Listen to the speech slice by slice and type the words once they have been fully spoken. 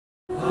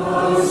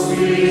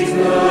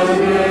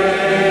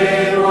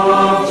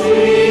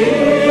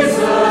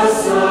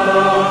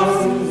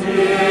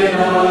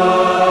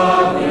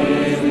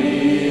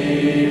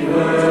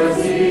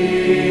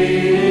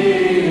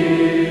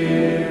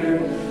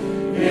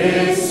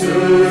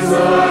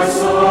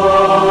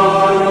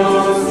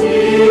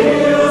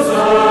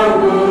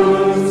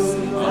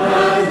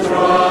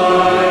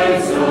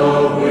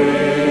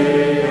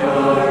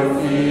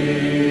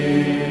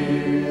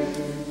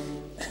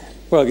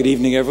Well, good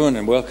evening, everyone,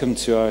 and welcome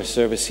to our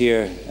service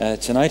here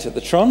tonight at the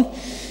Tron.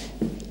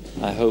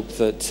 I hope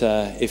that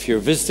if you're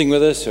visiting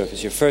with us, or if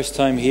it's your first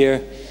time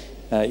here,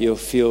 you'll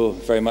feel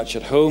very much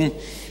at home,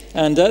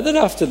 and that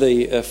after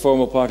the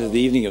formal part of the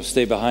evening, you'll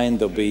stay behind.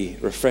 There'll be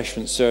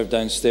refreshments served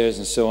downstairs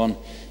and so on,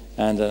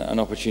 and an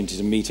opportunity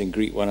to meet and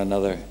greet one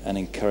another and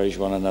encourage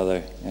one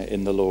another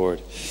in the Lord.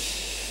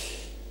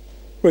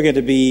 We're going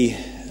to be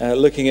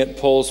looking at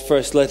Paul's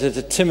first letter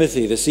to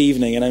Timothy this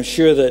evening, and I'm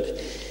sure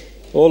that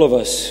all of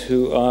us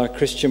who are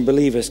Christian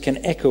believers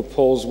can echo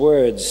Paul's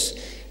words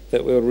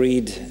that we'll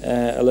read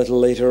a little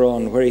later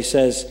on, where he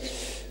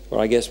says,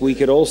 or I guess we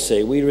could all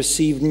say, we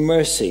received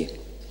mercy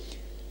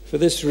for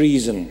this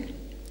reason,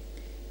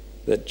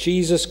 that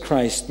Jesus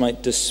Christ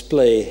might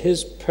display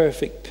his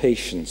perfect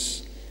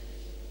patience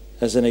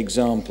as an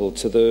example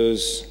to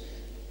those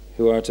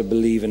who are to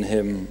believe in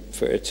him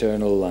for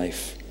eternal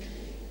life.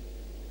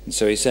 And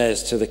so he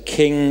says, to the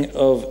King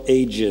of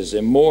ages,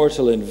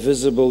 immortal,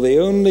 invisible, the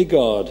only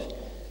God,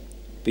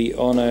 be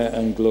honor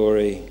and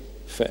glory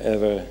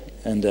forever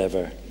and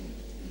ever.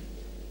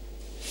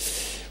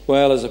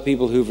 Well, as a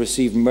people who've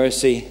received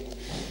mercy,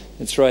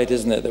 it's right,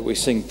 isn't it, that we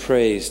sing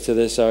praise to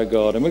this our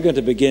God. And we're going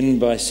to begin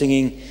by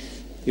singing,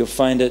 you'll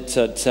find it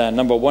at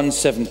number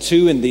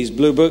 172 in these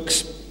blue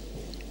books.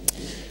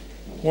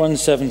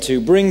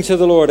 172, bring to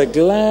the Lord a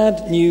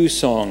glad new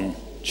song,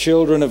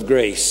 children of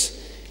grace,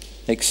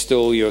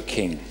 extol your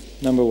King.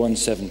 Number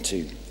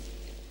 172.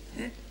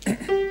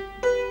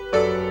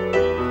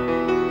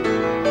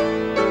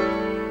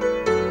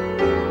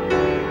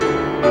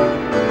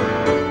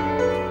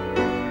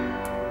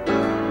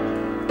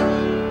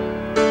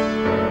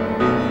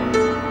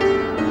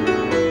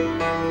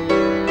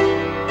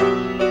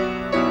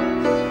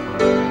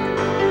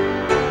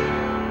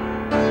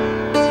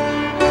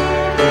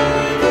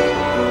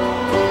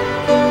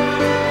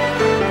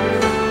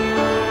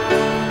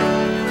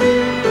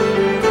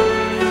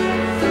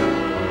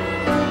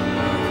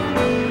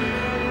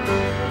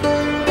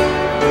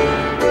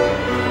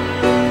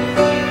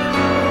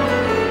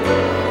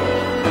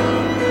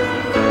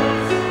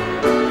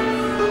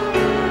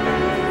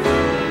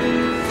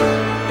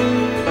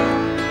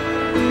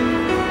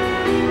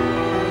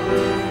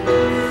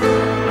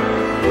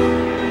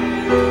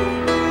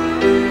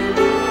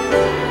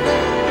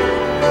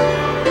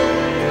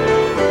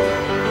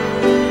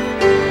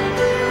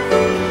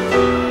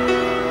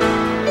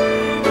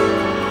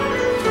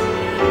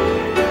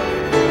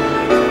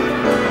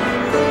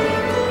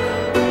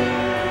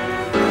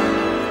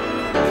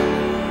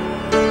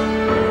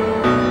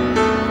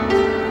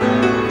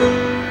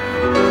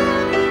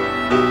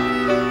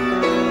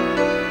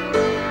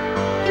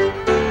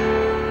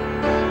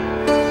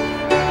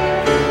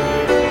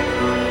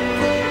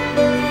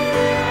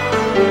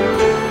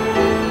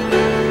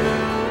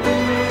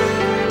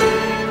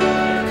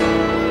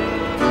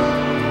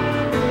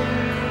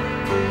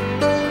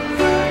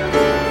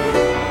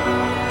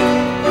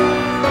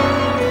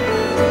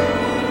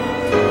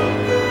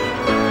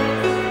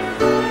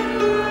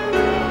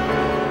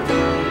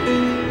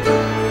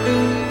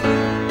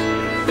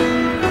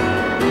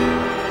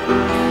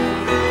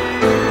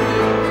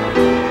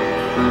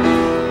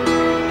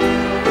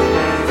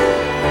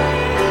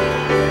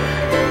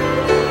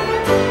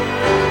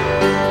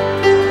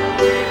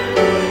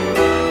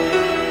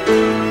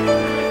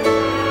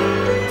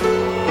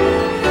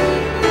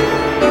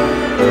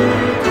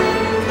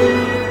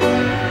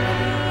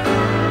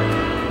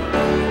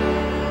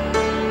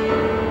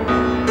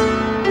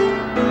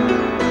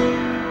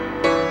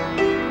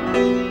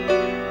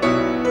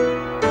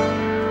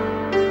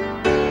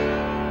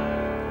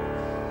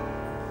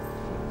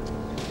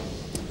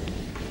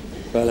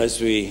 Well,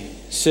 as we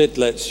sit,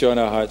 let's join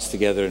our hearts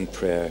together in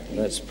prayer.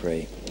 Let's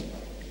pray.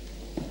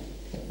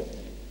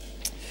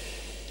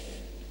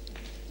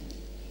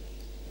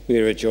 We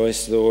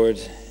rejoice,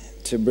 Lord,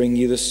 to bring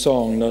you the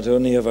song not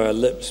only of our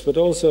lips, but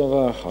also of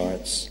our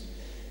hearts.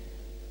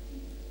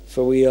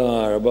 For we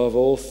are, above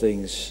all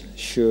things,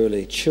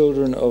 surely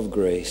children of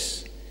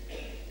grace,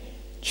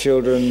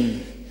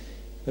 children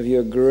of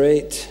your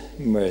great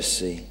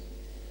mercy,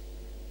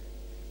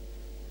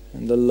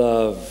 and the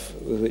love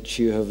with which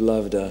you have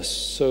loved us,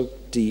 so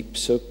deep,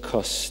 so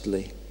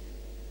costly,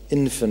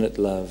 infinite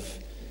love,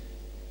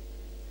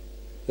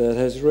 that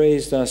has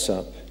raised us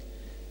up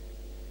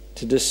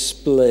to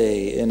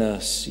display in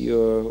us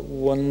your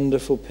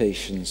wonderful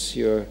patience,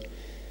 your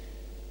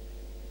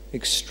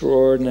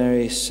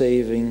extraordinary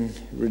saving,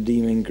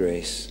 redeeming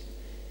grace,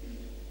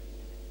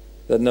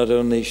 that not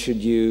only should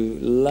you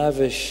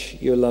lavish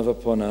your love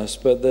upon us,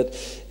 but that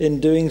in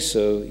doing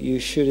so you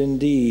should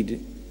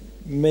indeed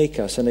make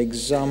us an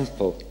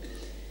example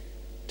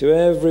to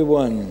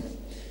everyone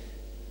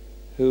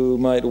who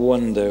might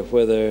wonder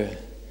whether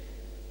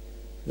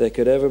there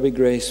could ever be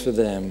grace for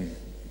them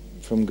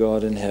from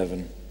God in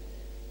heaven.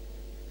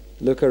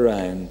 Look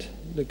around,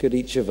 look at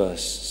each of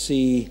us,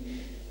 see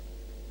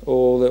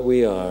all that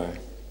we are,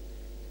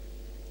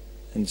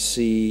 and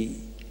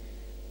see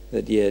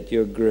that yet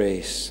your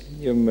grace,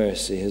 your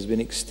mercy has been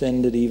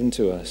extended even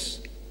to us.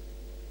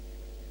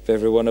 If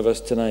every one of us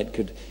tonight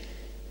could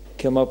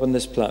come up on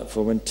this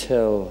platform and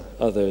tell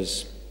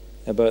others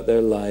about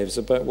their lives,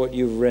 about what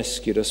you've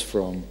rescued us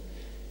from,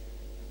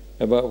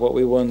 about what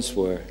we once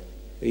were,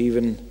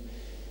 even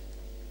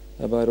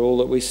about all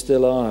that we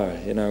still are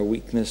in our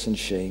weakness and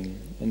shame.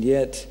 And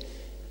yet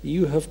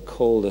you have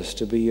called us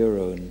to be your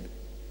own.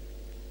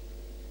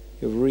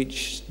 You've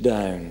reached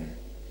down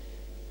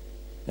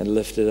and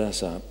lifted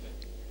us up.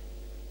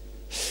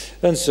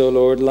 And so,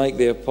 Lord, like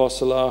the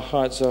apostle, our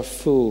hearts are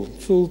full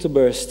to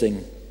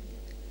bursting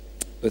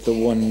with the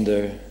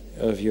wonder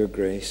of your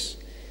grace.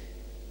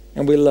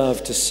 And we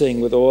love to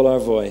sing with all our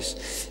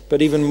voice.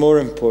 But even more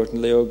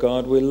importantly, O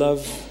God, we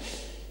love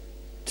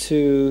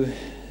to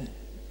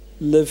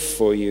live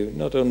for you,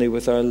 not only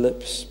with our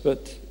lips,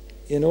 but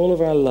in all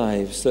of our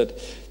lives,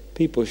 that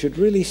people should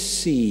really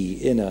see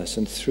in us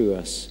and through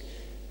us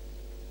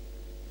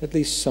at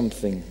least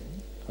something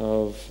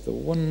of the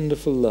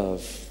wonderful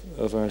love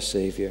of our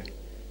Savior.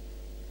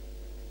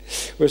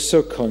 We're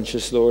so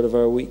conscious, Lord, of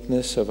our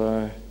weakness, of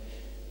our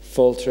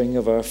faltering,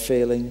 of our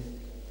failing.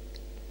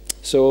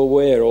 So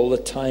aware all the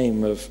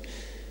time of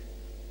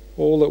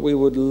all that we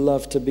would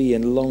love to be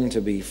and long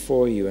to be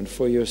for you and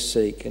for your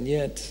sake, and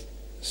yet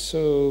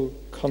so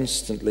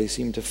constantly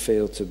seem to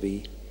fail to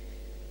be.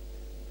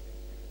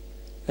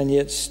 And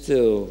yet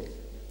still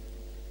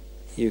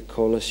you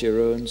call us your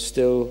own,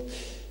 still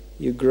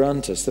you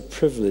grant us the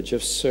privilege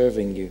of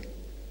serving you,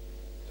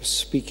 of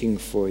speaking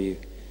for you,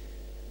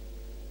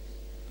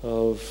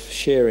 of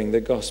sharing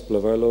the gospel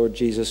of our Lord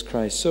Jesus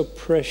Christ, so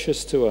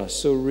precious to us,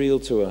 so real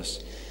to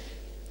us,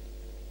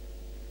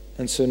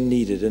 and so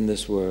needed in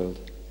this world.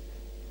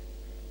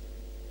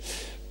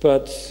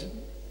 But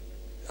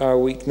our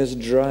weakness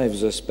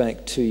drives us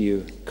back to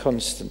you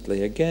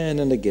constantly, again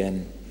and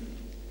again.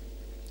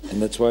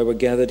 And that's why we're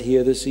gathered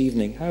here this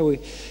evening. How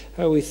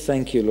we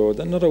thank you, Lord,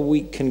 that not a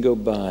week can go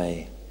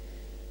by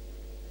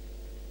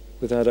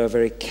without our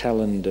very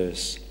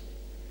calendars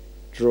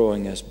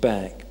drawing us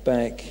back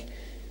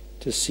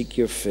to seek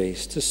your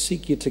face, to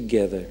seek you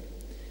together,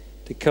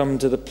 to come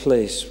to the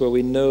place where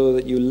we know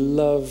that you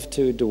love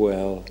to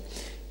dwell,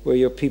 where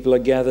your people are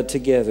gathered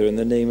together in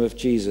the name of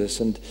Jesus,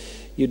 and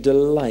you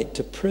delight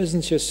to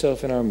presence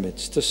yourself in our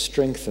midst, to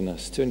strengthen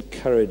us, to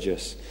encourage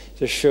us,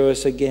 to show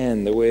us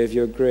again the way of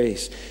your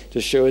grace, to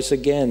show us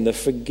again the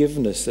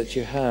forgiveness that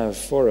you have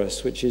for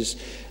us, which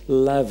is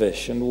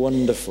lavish and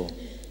wonderful,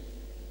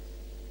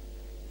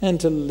 and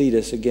to lead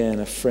us again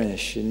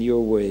afresh in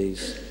your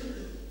ways,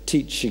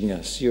 teaching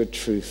us your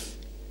truth,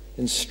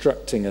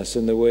 instructing us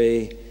in the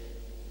way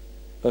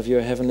of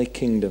your heavenly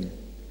kingdom,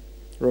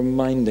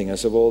 reminding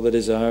us of all that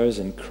is ours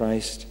in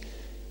Christ,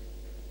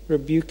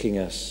 rebuking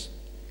us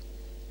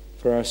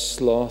for our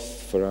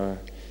sloth, for our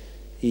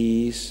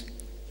ease,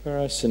 for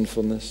our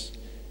sinfulness,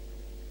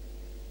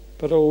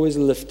 but always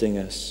lifting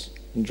us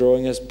and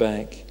drawing us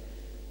back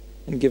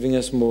and giving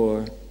us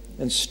more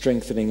and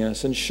strengthening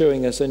us and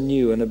showing us a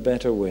new and a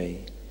better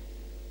way.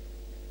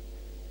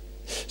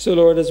 So,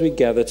 Lord, as we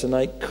gather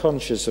tonight,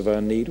 conscious of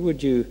our need,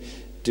 would you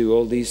do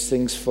all these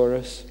things for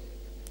us?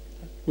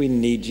 We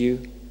need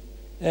you.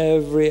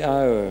 Every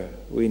hour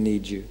we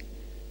need you.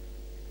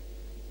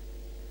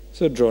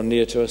 So draw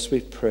near to us, we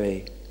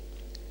pray,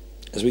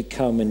 as we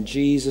come in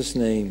Jesus'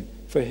 name,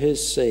 for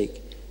his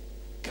sake.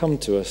 Come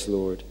to us,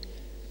 Lord,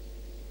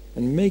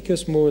 and make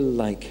us more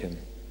like him.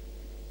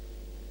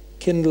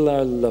 Kindle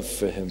our love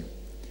for him,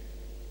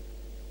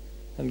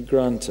 and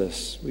grant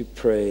us, we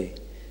pray,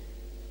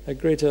 a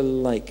greater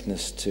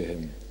likeness to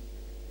him,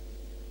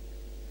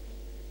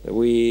 that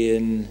we,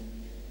 in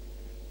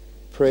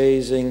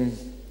praising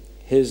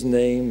his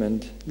name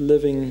and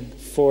living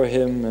for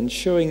him and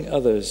showing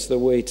others the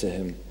way to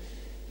him,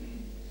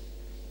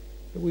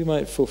 that we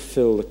might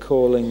fulfill the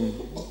calling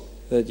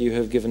that you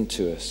have given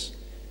to us,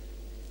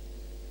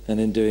 and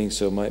in doing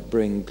so might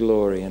bring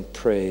glory and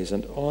praise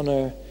and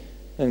honor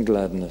and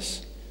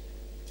gladness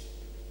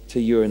to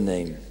your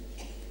name,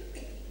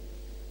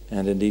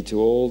 and indeed to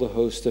all the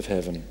host of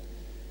heaven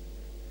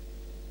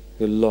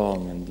who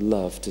long and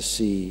love to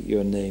see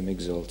your name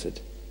exalted.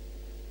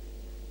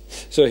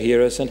 So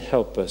hear us and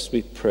help us,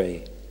 we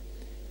pray,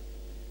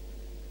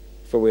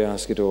 for we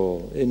ask it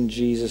all in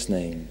Jesus'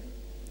 name.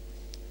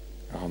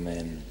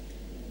 Amen.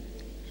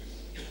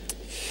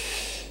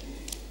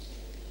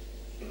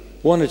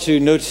 One or two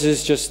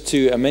notices just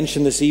to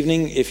mention this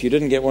evening. If you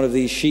didn't get one of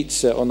these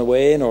sheets on the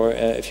way in, or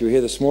if you were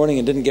here this morning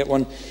and didn't get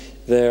one,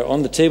 they're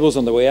on the tables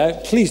on the way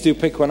out. Please do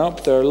pick one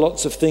up. There are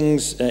lots of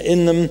things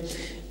in them.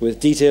 with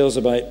details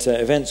about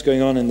events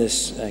going on in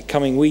this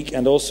coming week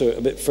and also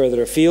a bit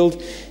further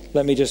afield.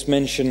 Let me just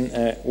mention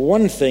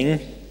one thing,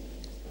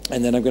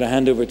 and then I'm going to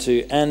hand over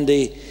to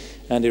Andy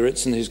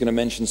Ritson, who's going to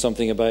mention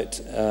something about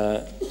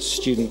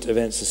student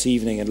events this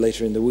evening and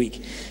later in the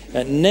week.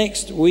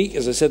 Next week,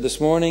 as I said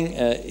this morning,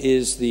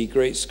 is the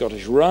Great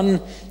Scottish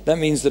Run. That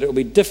means that it will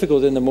be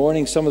difficult in the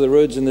morning. Some of the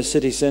roads in the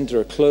city centre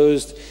are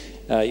closed.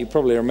 You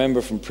probably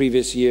remember from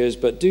previous years,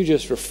 but do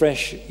just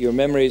refresh your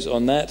memories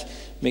on that.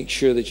 Make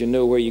sure that you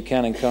know where you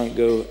can and can't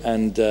go,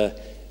 and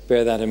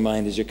bear that in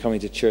mind as you're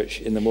coming to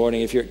church in the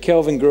morning. If you're at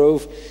Kelvin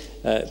Grove,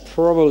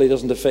 probably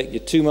doesn't affect you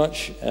too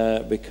much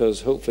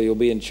because hopefully you'll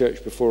be in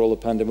church before all the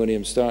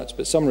pandemonium starts,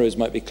 but some roads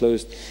might be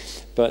closed.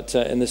 But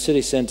in the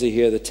city centre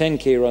here, the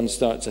 10k run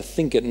starts, I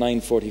think, at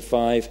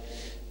 9:45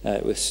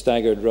 with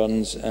staggered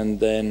runs,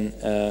 and then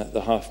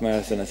the half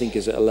marathon, I think,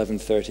 is at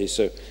 11:30,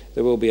 so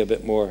there will be a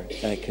bit more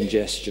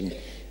congestion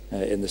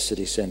in the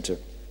city centre.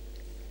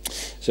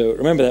 So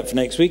remember that for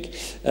next week.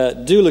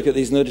 Do look at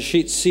these notice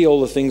sheets, see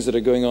all the things that are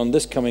going on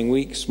this coming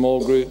week,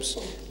 small groups,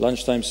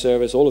 lunchtime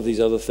service, all of these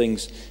other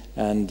things,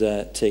 and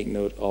take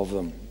note of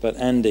them. But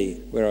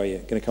Andy, where are you?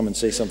 Going to come and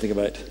say something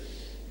about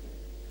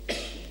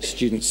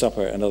student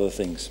supper and other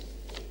things.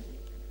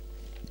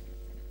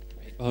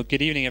 Well,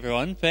 good evening,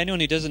 everyone. For anyone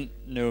who doesn't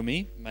know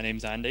me, my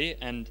name's Andy,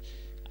 and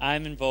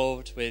I'm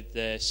involved with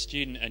the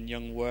Student and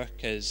Young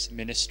Workers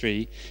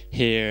Ministry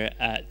here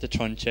at the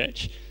Tron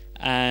Church.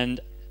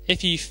 And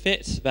if you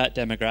fit that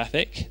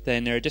demographic,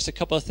 then there are just a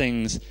couple of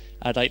things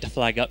I'd like to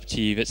flag up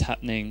to you that's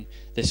happening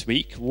this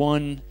week.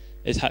 One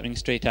is happening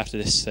straight after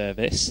this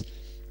service,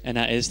 and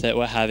that is that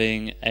we're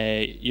having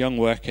a Young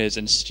Workers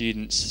and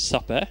Students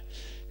supper.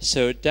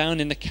 So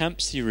down in the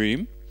Campsie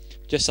room,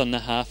 just on the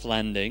half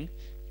landing,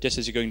 just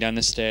as you're going down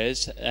the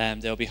stairs,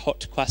 there'll be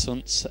hot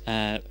croissants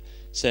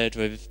served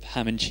with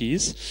ham and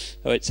cheese.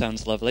 Oh, it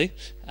sounds lovely.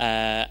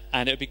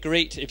 And it would be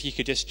great if you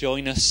could just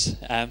join us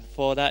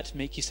for that,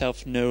 make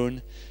yourself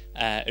known.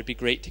 It would be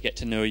great to get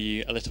to know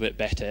you a little bit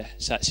better.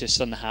 So that's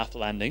just on the half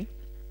landing.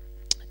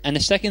 And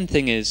the second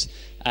thing is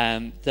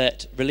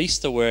that Release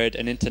the Word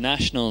and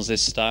Internationals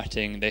is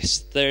starting this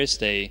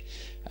Thursday.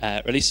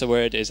 Release the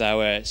Word is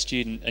our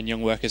Student and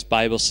Young Workers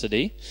Bible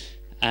study,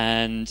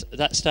 and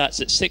that starts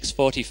at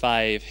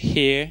 6:45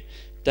 here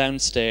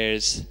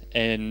downstairs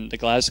in the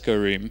Glasgow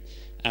room,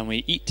 and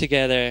we eat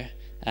together,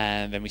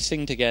 and then we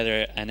sing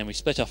together, and then we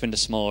split off into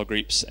smaller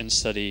groups and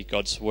study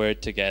God's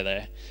Word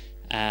together.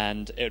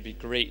 And it would be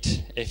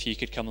great if you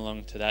could come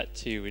along to that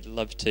too. We'd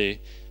love to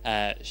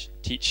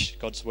teach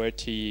God's Word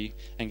to you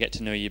and get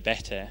to know you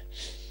better.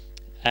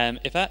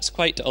 If that's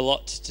quite a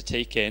lot to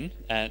take in,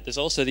 there's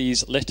also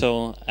these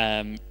little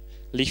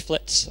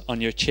leaflets on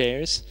your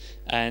chairs,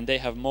 and they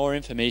have more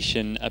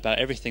information about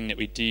everything that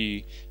we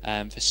do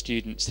for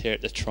students here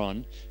at the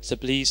Tron, so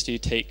please do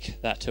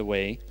take that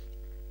away.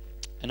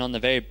 And on the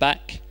very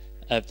back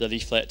of the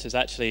leaflet is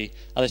actually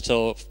a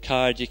little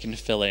card you can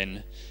fill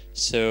in,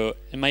 so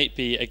it might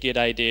be a good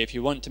idea, if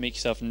you want to make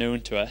yourself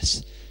known to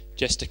us,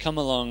 just to come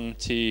along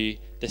to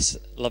this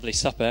lovely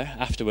supper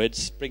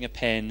afterwards, bring a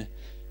pen,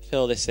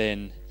 fill this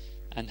in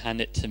and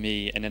hand it to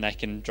me, and then I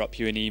can drop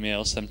you an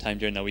email sometime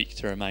during the week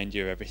to remind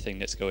you of everything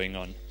that's going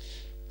on.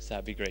 So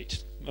that'd be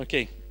great.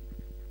 Okay.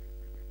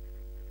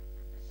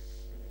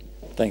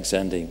 Thanks,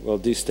 Andy. Well,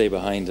 do stay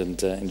behind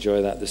and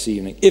enjoy that this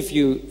evening, if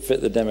you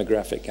fit the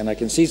demographic. And I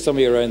can see some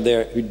of you around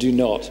there who do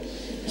not.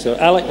 So,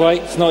 Alec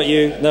White, it's not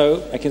you.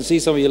 No, I can see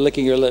some of you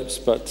licking your lips,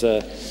 but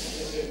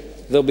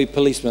there'll be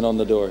policemen on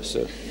the door,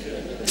 so...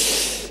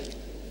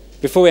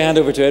 Before we hand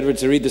over to Edward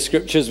to read the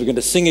scriptures, we're going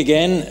to sing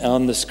again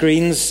on the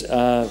screens,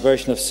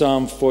 version of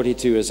Psalm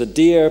 42. As a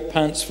deer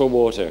pants for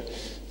water,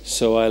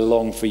 so I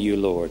long for you,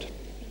 Lord.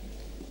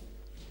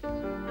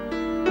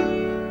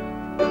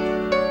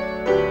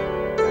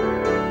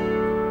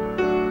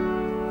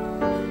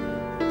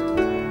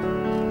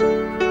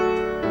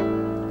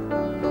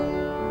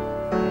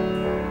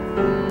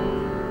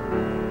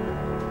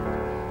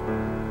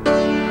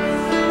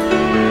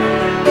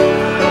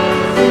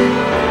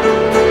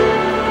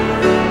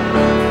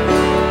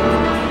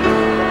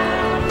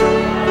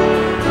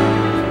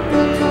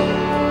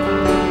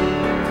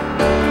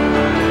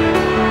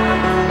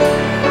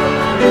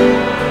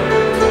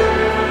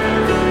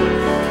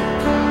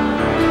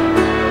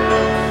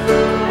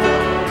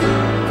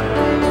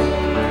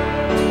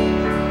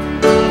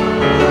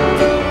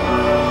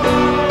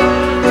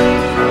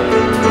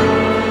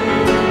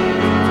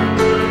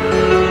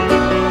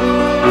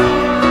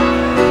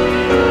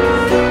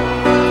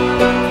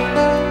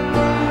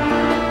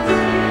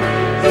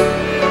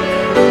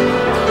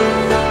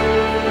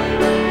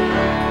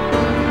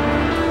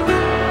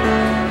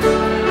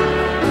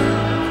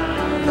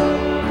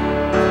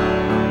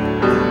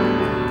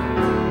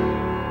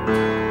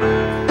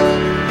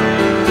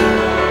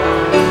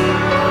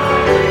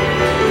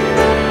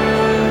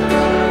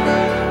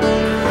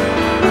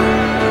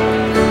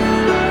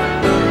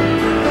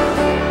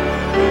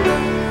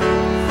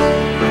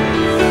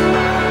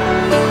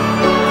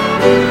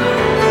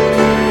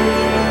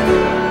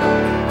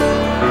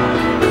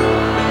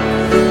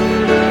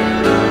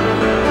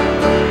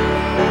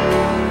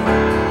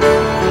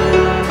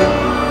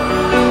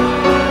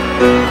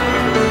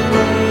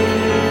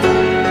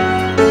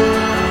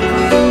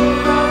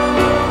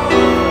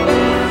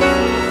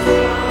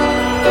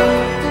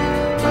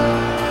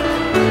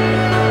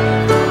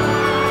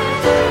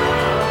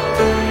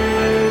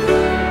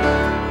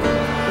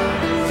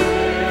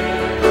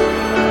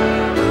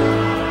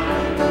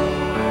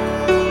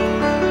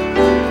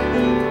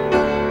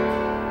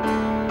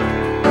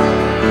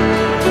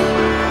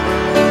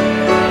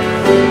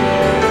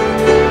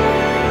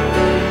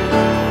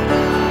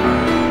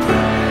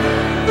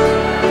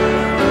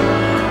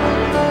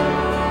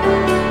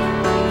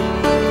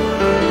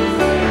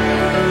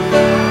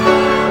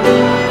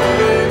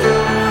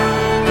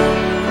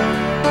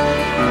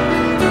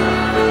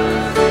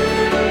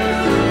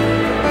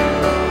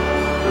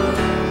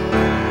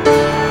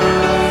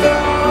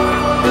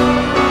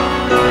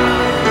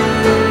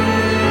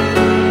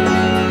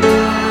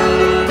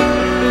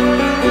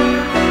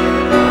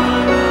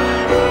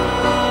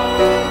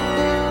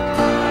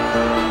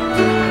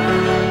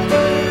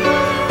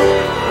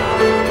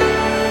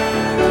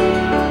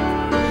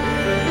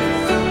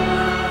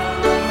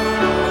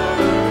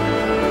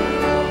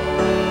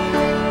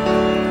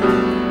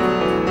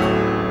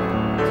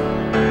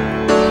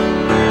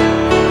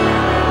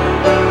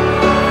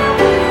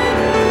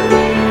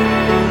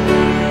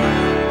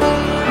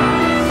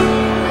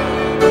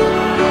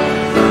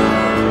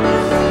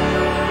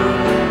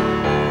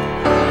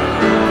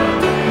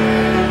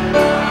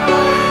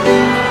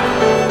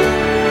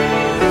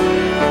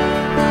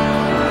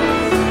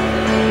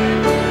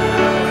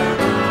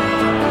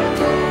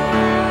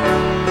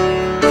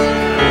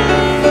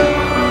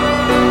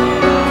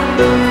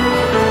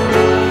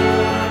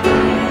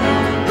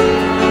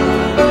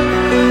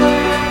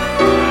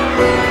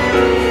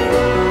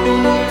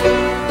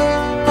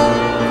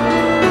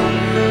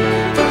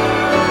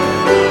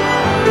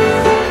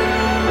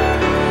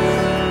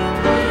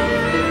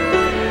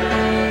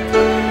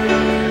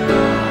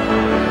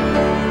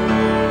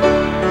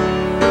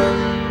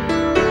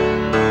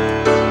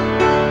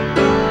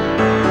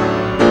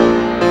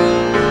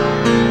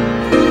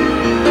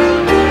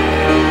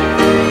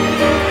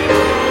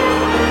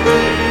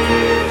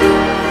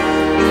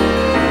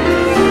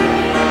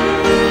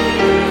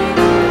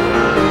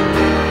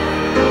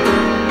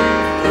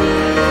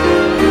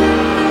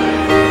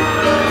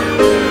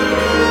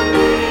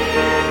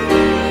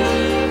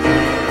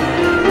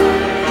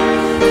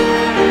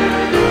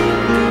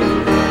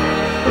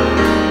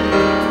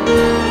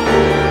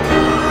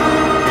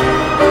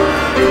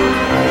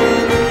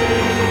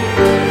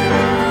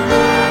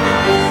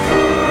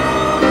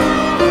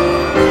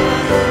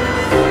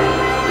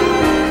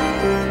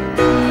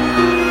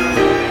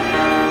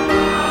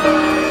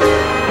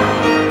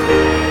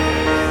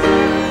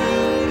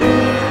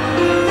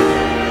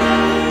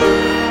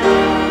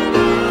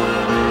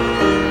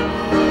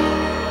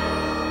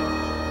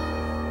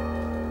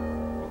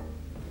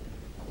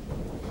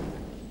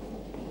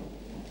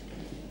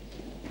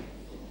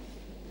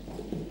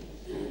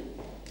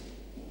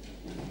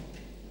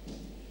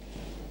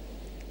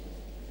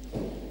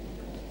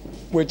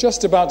 We're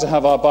just about to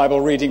have our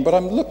Bible reading, but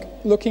I'm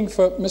looking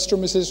for Mr.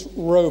 and Mrs.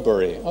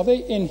 Robury. Are they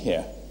in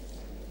here?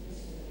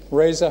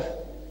 Razor?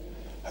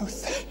 Oh,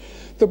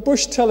 the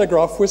Bush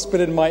Telegraph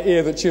whispered in my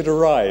ear that you'd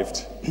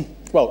arrived.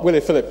 Well, Willie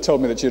Phillip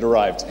told me that you'd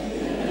arrived.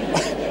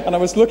 And I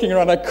was looking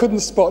around, I couldn't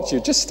spot you.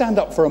 Just stand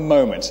up for a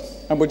moment,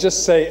 and we'll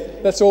just say,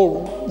 let's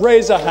all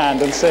raise a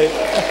hand and say...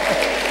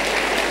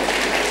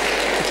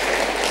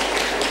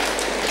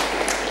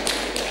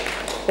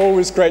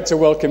 Always great to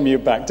welcome you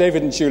back.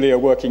 David and Julie are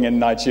working in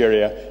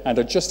Nigeria and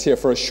are just here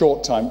for a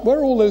short time. Where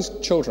are all those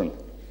children?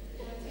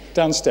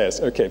 Downstairs,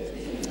 okay.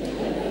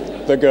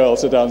 The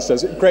girls are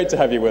downstairs. Great to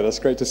have you with us,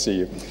 great to see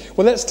you.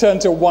 Well, let's turn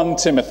to 1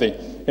 Timothy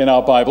in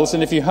our Bibles,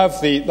 and if you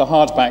have the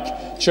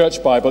hardback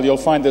church Bible, you'll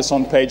find this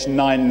on page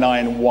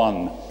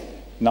 991.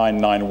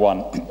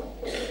 991.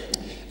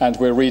 And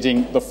we're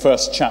reading the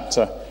first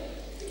chapter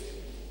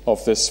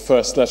of this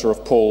first letter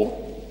of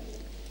Paul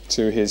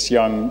to his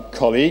young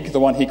colleague, the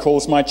one he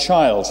calls my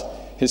child,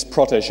 his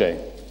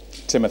protege,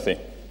 Timothy.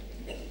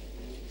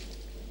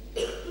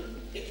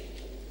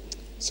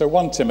 So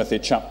 1 Timothy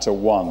chapter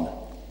 1.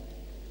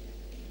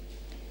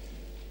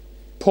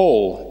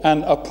 Paul,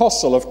 an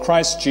apostle of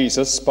Christ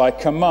Jesus, by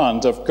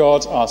command of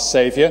God our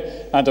Saviour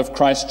and of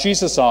Christ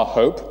Jesus our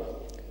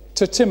hope,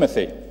 to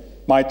Timothy,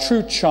 my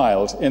true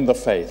child in the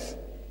faith.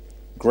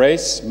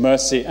 Grace,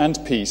 mercy,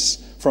 and peace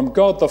from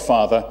God the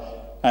Father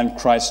and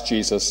Christ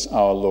Jesus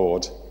our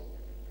Lord.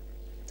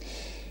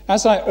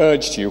 As I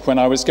urged you when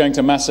I was going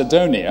to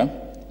Macedonia,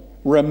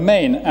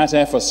 remain at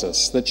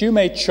Ephesus, that you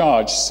may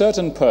charge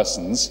certain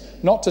persons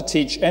not to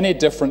teach any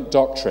different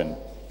doctrine,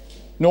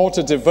 nor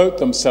to devote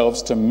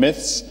themselves to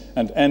myths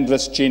and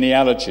endless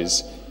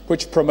genealogies,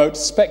 which promote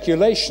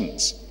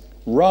speculations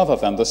rather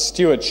than the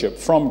stewardship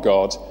from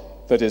God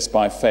that is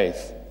by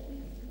faith.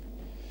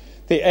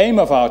 The aim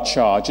of our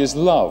charge is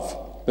love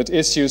that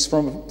issues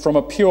from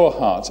a pure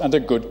heart and a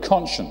good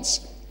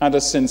conscience and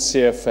a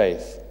sincere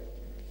faith.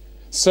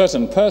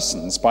 Certain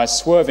persons, by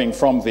swerving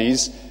from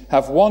these,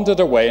 have wandered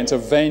away into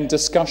vain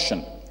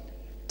discussion,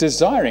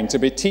 desiring to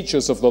be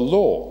teachers of the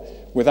law,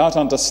 without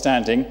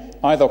understanding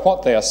either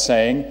what they are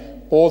saying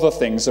or the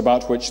things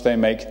about which they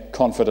make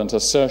confident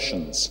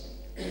assertions.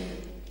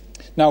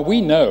 Now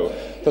we know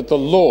that the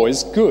law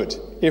is good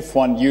if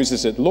one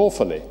uses it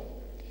lawfully,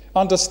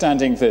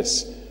 understanding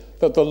this,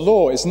 that the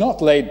law is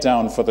not laid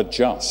down for the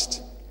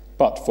just,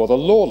 but for the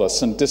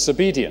lawless and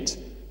disobedient,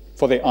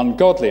 for the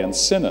ungodly and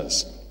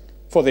sinners,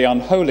 for the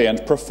unholy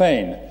and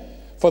profane,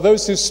 for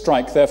those who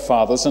strike their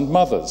fathers and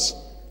mothers,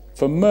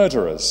 for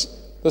murderers,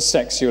 the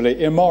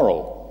sexually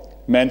immoral,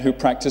 men who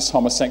practice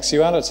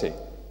homosexuality,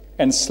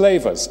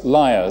 enslavers,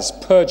 liars,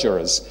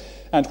 perjurers,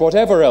 and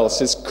whatever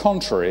else is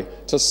contrary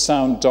to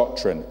sound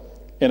doctrine,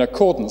 in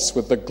accordance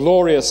with the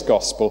glorious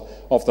gospel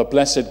of the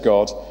blessed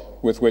God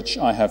with which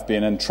I have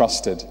been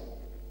entrusted.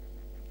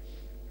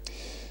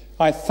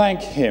 I thank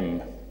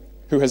him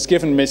who has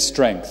given me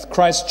strength,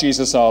 Christ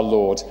Jesus our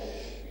Lord,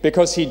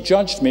 because he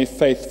judged me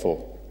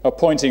faithful,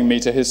 appointing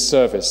me to his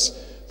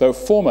service, though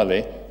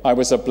formerly I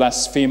was a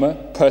blasphemer,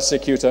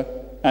 persecutor,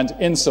 and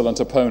insolent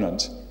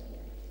opponent.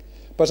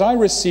 But I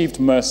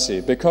received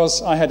mercy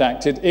because I had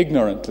acted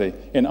ignorantly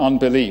in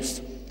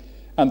unbelief,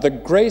 and the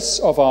grace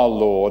of our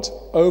Lord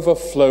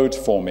overflowed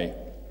for me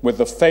with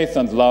the faith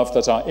and love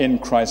that are in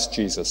Christ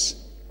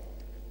Jesus.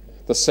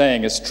 The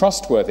saying is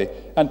trustworthy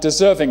and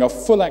deserving of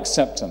full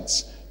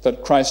acceptance,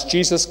 that Christ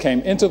Jesus came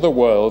into the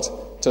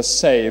world to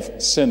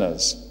save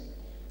sinners,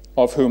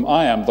 of whom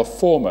I am the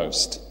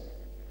foremost.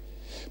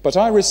 But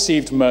I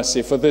received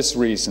mercy for this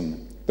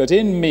reason, that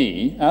in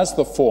me, as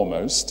the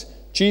foremost,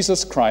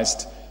 Jesus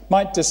Christ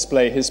might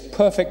display his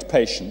perfect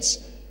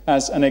patience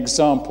as an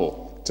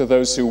example to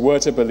those who were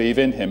to believe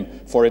in him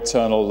for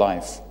eternal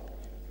life.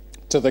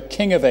 To the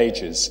King of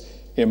ages,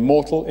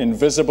 immortal,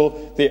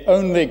 invisible, the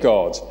only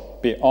God,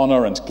 be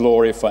honor and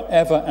glory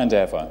forever and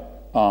ever.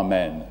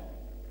 Amen.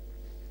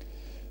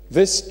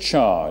 This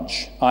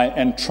charge I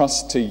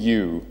entrust to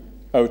you,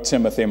 O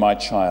Timothy, my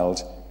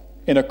child,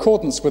 in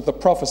accordance with the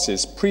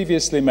prophecies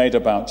previously made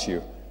about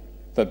you,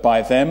 that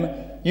by them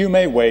you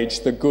may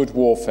wage the good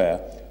warfare,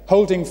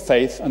 holding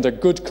faith and a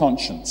good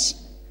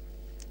conscience.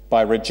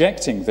 By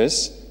rejecting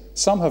this,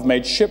 some have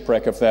made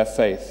shipwreck of their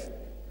faith,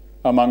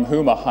 among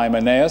whom are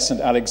Hymenaeus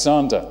and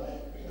Alexander,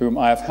 whom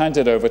I have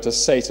handed over to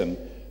Satan,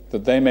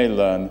 that they may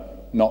learn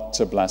not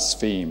to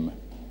blaspheme.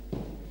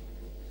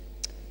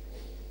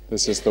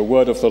 This is the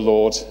word of the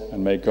Lord,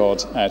 and may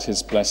God add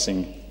his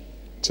blessing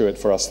to it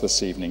for us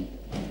this evening.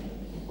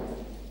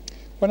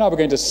 Well, now we're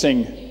going to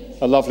sing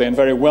a lovely and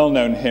very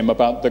well-known hymn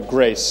about the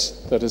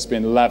grace that has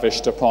been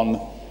lavished upon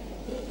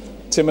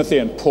Timothy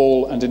and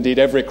Paul and indeed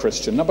every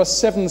Christian. Number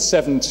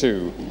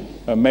 772,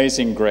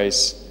 Amazing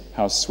Grace,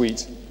 how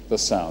sweet the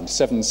sound.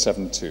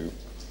 772.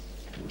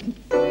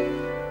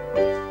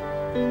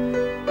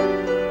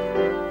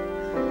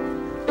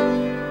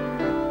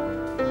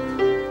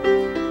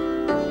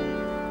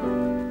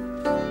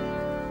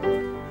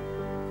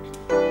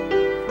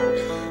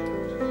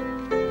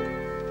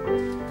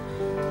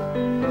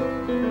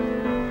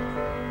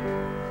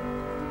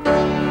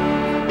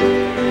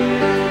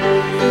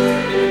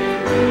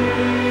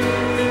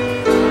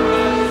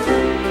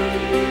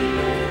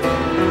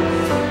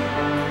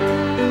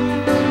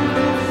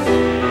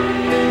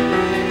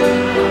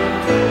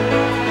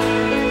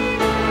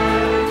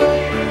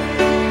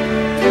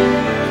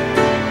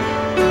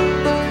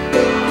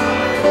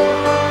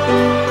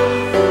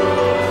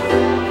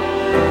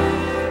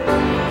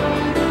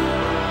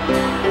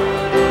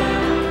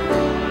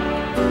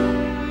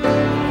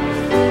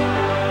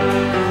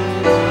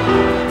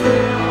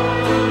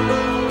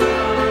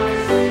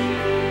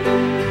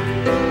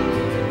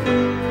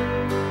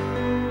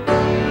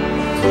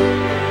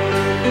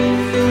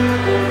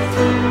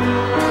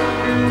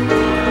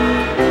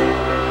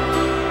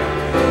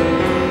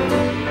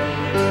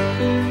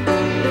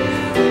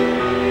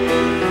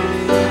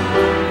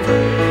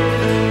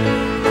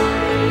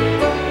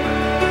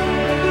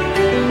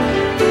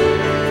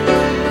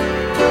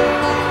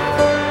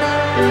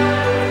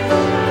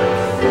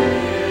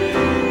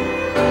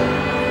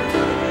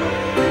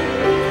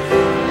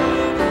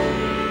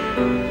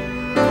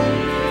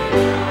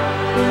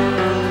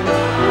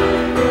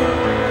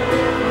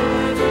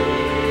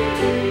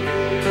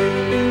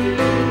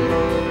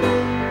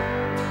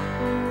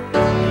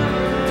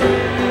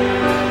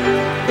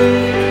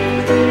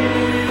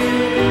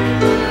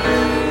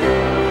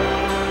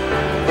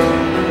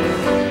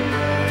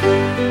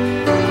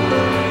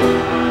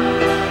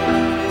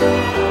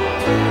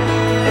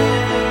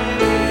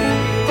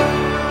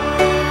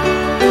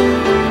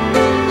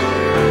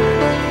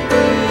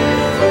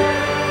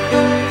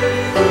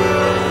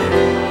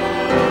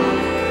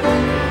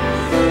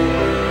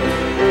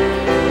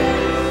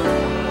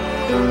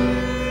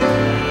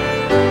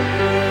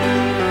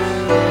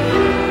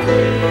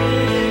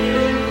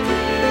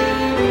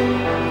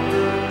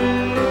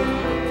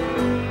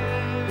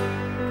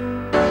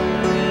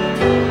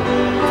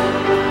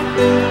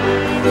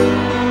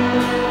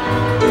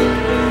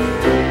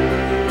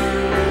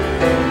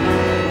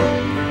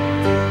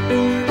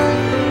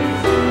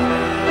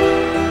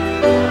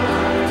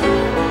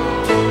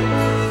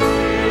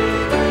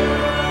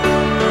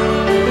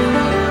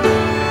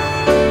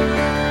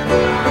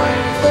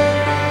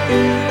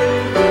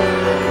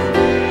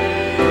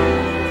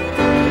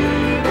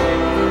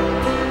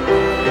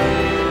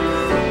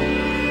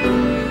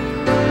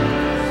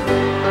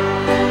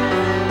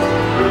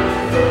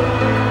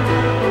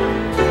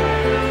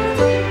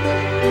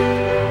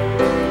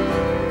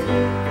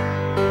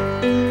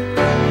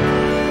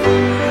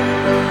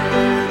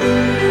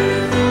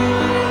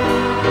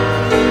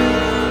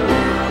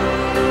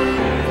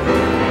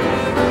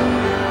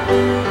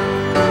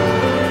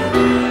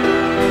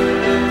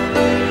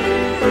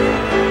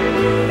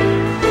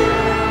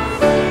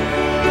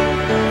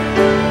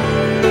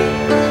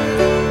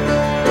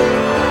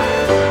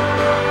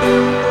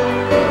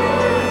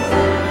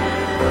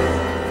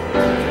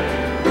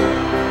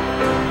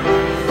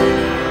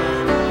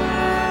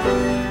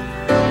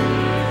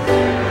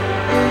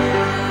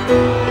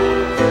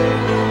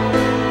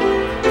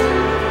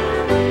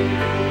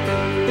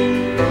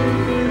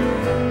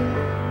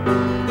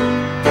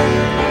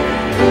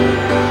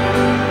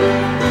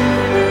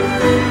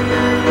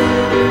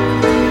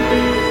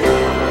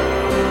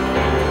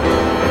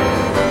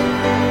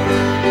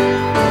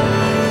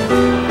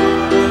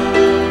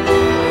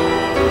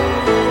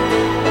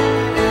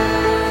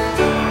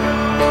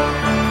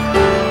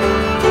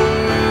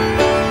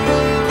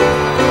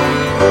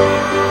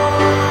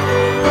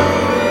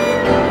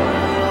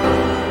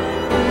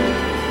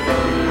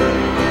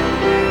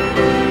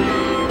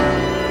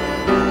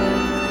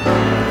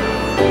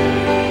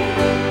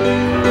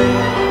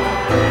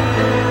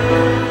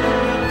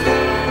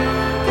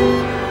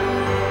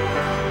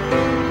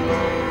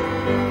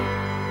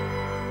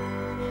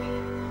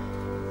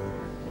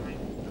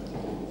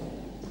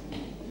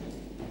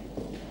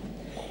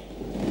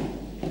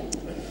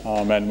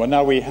 Amen. Well,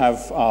 now we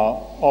have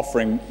our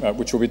offering,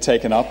 which will be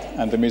taken up,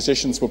 and the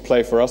musicians will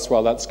play for us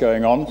while that's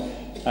going on.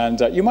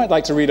 And you might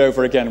like to read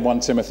over again 1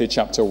 Timothy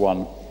chapter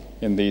 1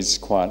 in these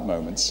quiet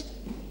moments.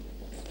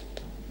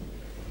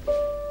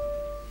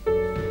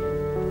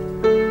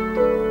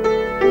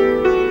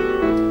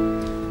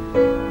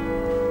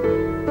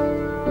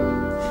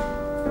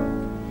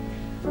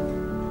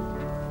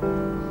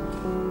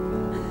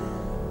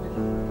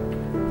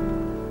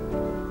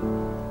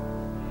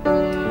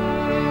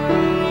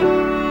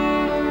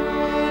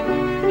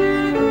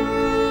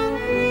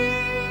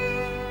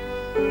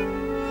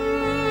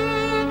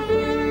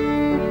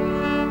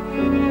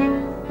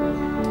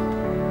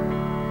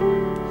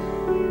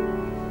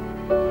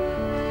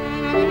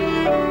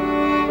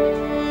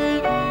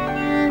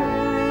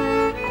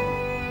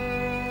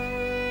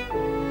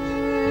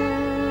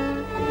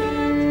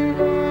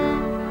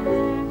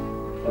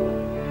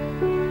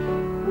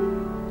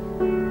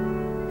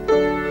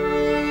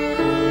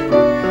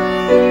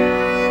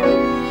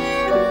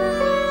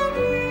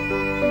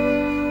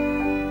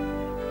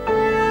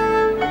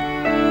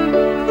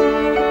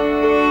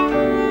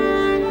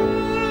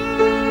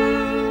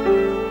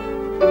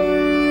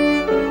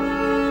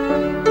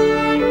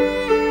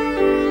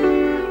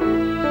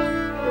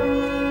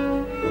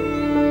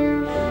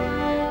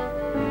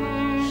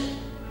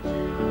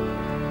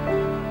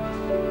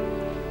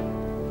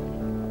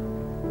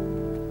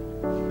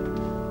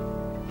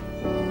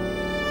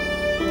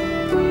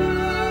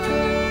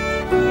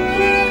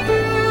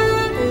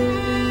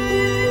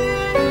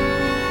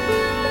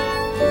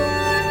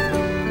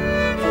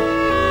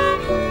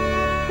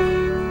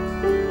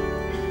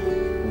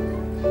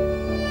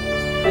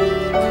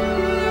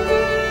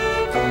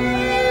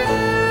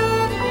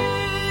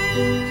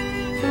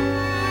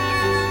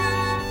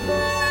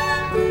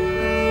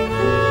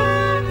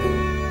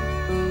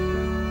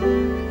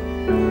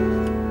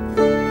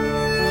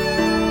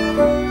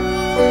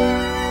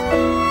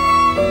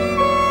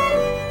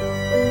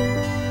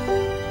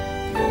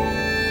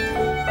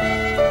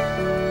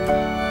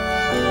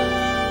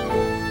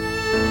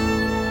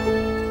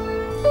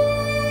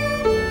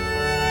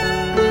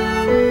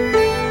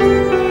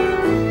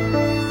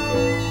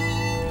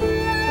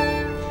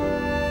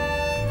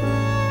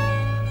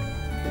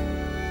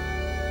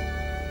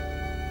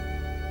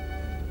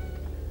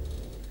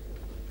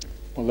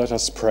 Well, let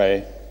us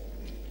pray.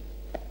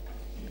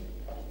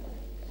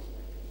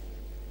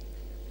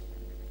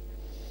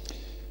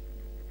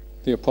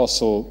 The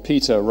Apostle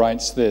Peter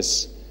writes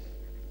this: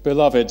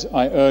 "Beloved,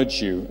 I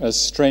urge you, as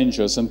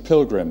strangers and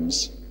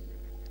pilgrims,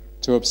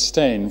 to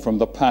abstain from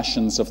the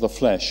passions of the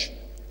flesh,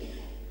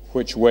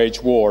 which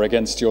wage war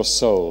against your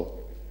soul.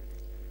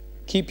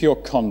 Keep your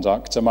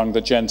conduct among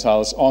the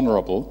Gentiles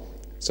honorable,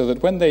 so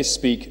that when they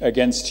speak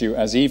against you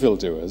as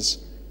evildoers,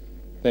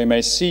 they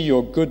may see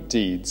your good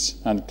deeds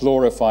and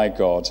glorify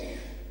God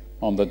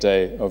on the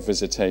day of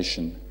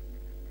visitation."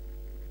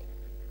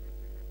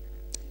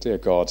 Dear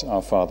God,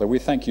 our Father, we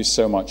thank you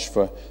so much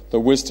for the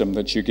wisdom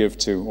that you gave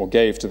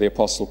to the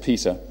Apostle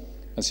Peter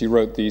as he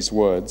wrote these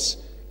words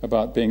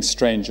about being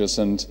strangers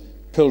and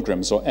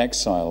pilgrims or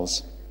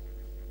exiles,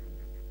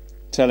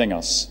 telling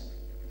us,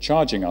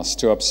 charging us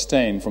to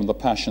abstain from the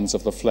passions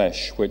of the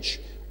flesh which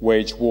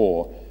wage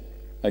war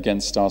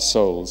against our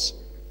souls.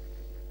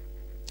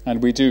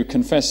 And we do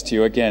confess to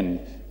you again,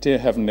 dear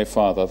Heavenly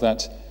Father,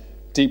 that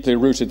deeply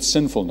rooted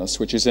sinfulness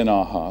which is in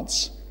our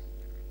hearts,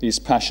 these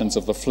passions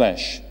of the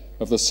flesh,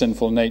 of the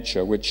sinful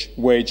nature, which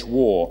wage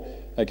war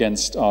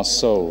against our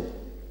soul,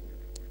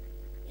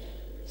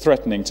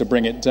 threatening to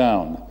bring it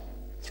down,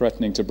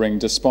 threatening to bring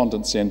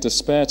despondency and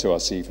despair to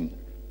us even.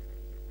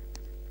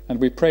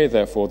 And we pray,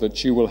 therefore,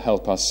 that you will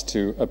help us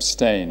to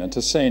abstain and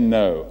to say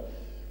no,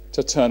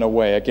 to turn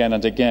away again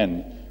and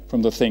again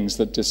from the things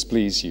that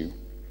displease you.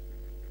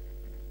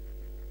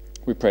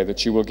 We pray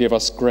that you will give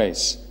us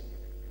grace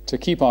to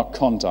keep our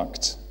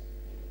conduct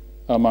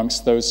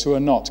amongst those who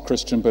are not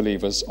Christian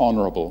believers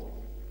honorable,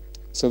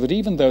 so that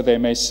even though they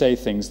may say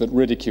things that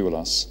ridicule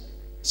us,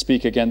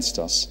 speak against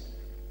us,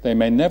 they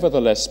may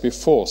nevertheless be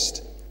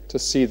forced to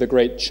see the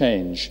great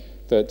change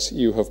that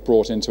you have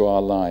brought into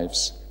our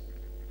lives.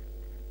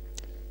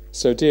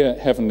 So, dear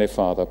Heavenly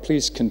Father,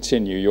 please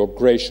continue your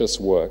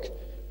gracious work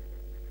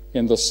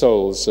in the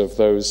souls of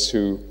those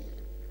who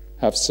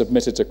have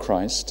submitted to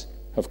Christ,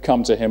 have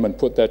come to him and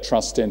put their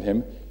trust in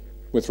him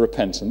with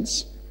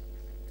repentance.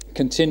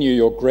 Continue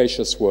your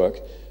gracious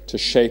work to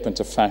shape and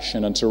to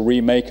fashion and to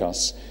remake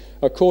us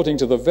according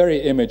to the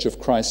very image of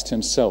Christ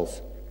himself,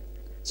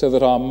 so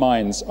that our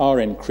minds are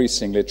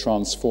increasingly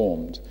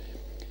transformed,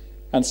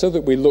 and so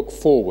that we look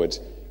forward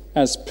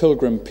as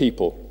pilgrim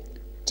people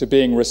to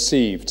being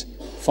received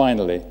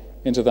finally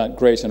into that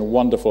great and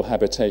wonderful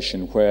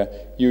habitation where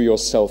you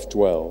yourself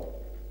dwell.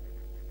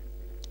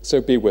 So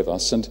be with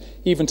us, and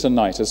even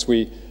tonight as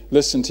we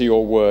listen to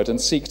your word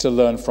and seek to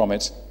learn from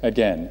it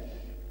again,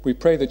 we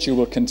pray that you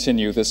will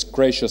continue this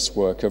gracious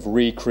work of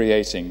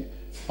recreating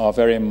our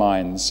very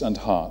minds and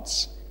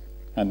hearts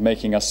and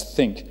making us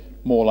think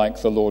more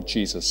like the Lord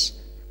Jesus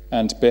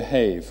and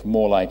behave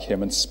more like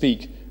him and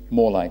speak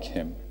more like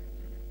him.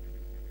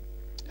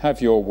 have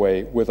your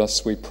way with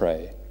us, we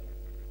pray,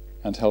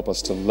 and help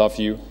us to love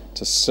you,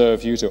 to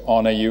serve you, to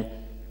honor you,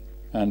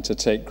 and to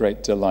take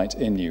great delight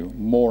in you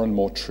more and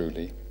more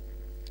truly.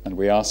 And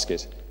we ask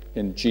it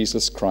in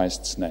Jesus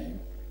Christ's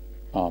name.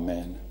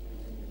 Amen.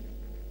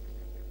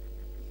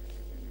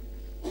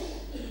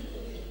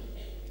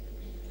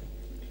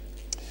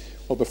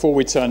 Well, before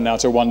we turn now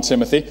to 1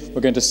 Timothy,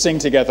 we're going to sing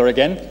together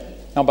again,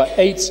 number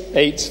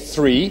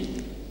 883,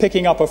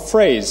 picking up a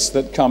phrase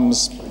that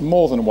comes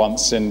more than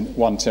once in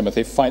 1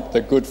 Timothy, fight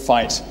the good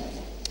fight.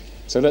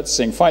 So let's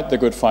sing, fight the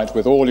good fight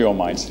with all your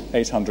might,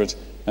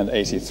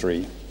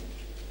 883.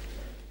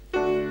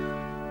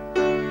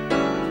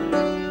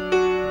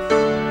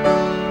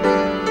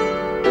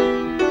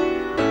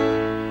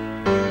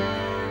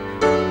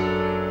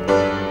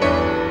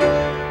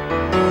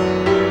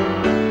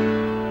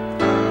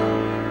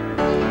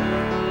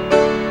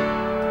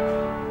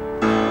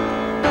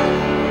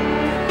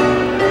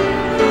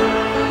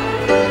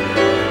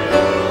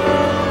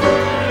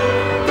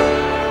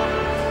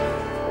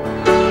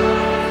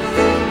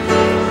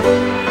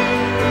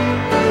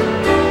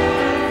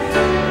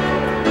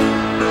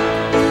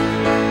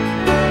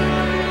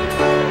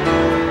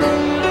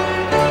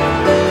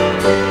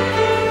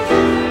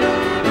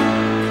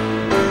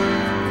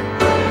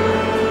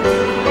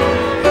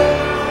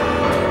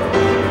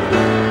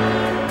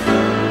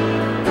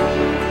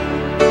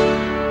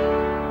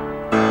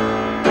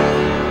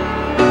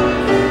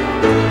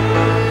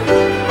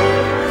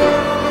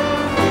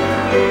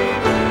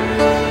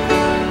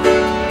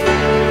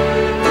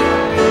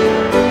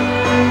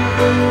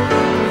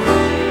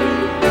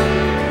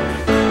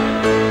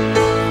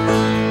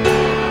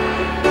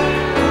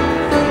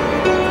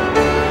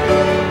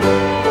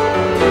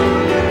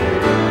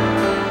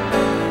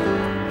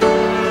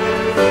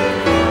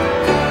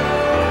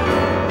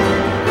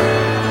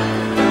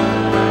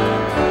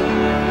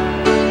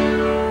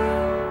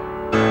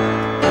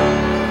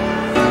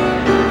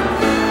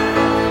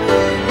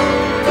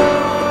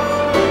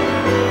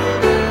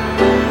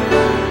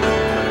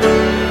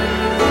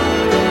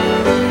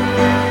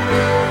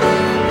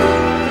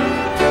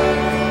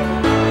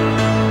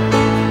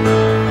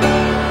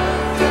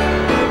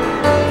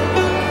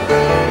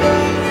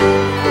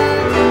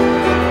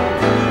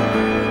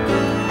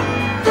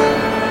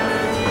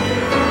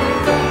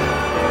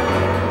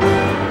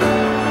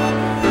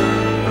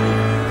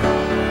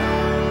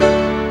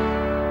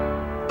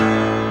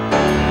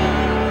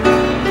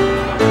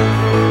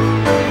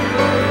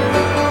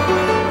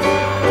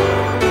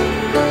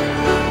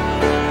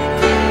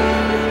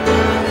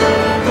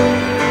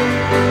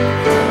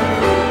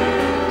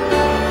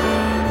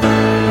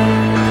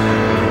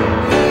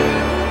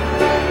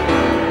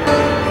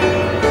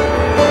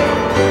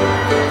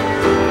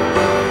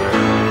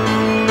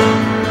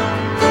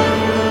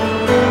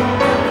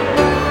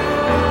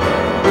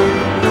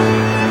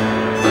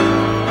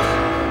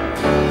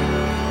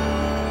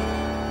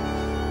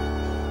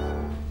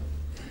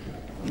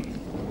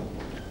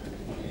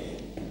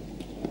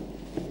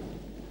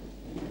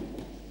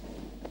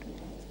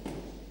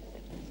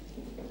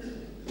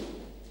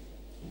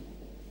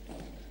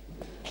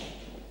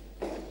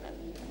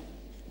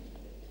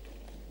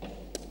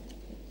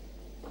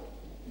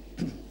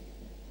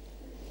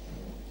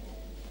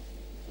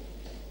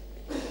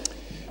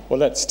 Well,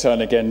 let's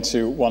turn again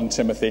to 1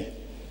 Timothy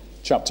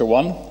chapter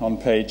 1 on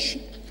page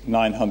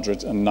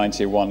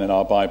 991 in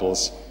our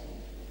Bibles.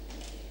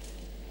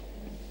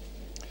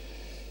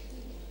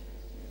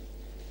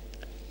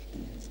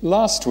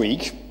 Last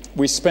week,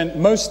 we spent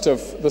most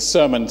of the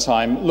sermon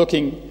time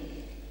looking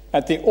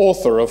at the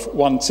author of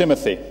 1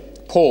 Timothy,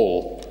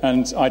 Paul,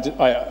 and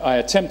I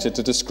attempted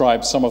to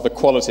describe some of the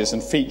qualities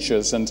and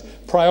features and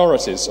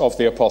priorities of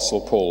the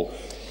Apostle Paul.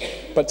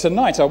 But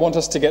tonight I want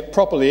us to get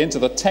properly into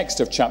the text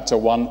of chapter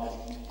 1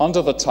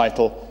 under the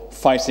title,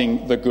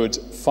 Fighting the Good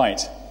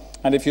Fight.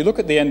 And if you look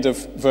at the end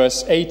of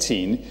verse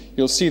 18,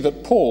 you'll see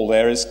that Paul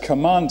there is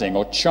commanding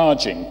or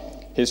charging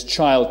his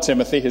child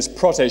Timothy, his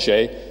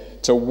protege,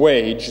 to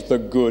wage the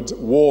good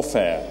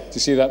warfare. Do you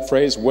see that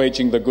phrase,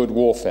 waging the good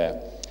warfare?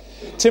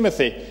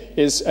 Timothy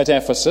is at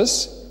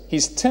Ephesus.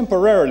 He's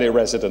temporarily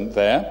resident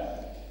there.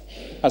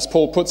 As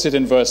Paul puts it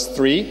in verse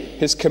 3,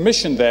 his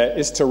commission there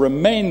is to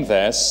remain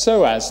there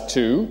so as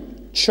to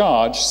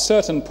charge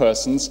certain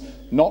persons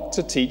not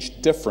to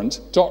teach different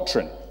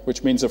doctrine,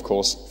 which means, of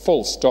course,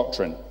 false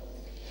doctrine.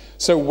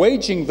 So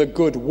waging the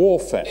good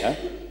warfare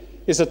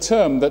is a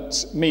term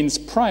that means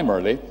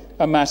primarily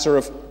a matter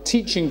of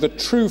teaching the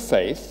true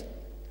faith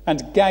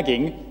and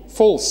gagging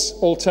false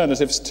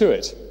alternatives to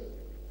it.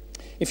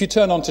 If you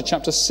turn on to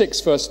chapter 6,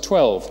 verse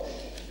 12,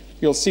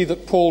 you'll see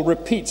that Paul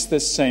repeats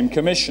this same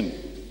commission.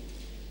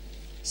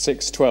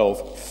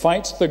 6:12,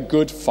 fight the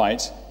good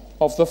fight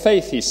of the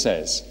faith, he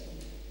says.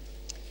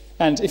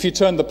 And if you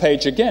turn the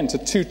page again to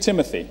 2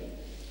 Timothy,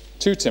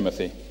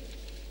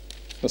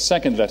 the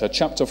second letter,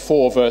 chapter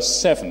 4, verse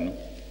 7,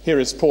 here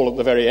is Paul at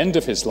the very end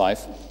of his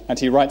life, and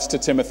he writes to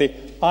Timothy,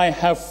 I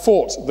have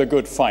fought the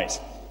good fight.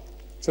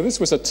 So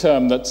this was a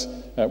term that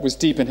was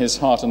deep in his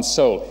heart and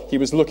soul. He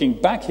was looking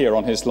back here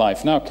on his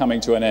life, now coming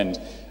to an end,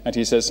 and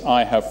he says,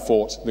 I have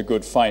fought the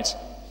good fight.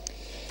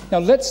 Now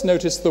let's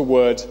notice the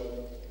word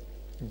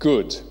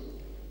good.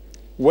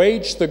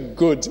 Wage the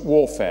good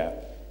warfare.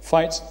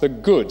 Fight the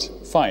good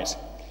fight.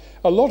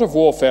 A lot of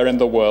warfare in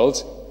the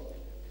world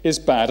is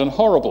bad and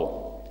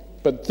horrible,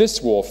 but this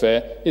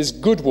warfare is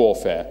good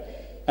warfare.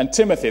 And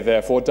Timothy,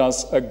 therefore,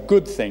 does a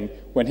good thing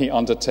when he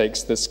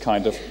undertakes this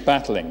kind of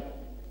battling.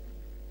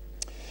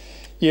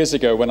 Years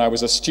ago, when I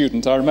was a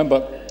student, I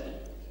remember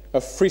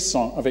a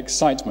frisson of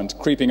excitement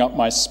creeping up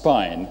my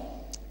spine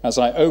as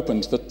I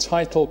opened the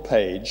title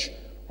page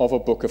of a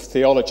book of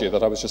theology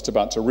that I was just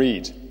about to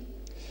read.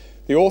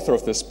 The author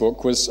of this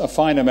book was a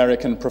fine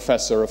American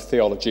professor of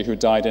theology who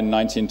died in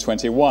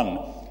 1921.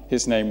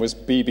 His name was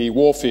Benjamin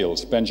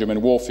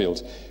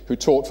Warfield, who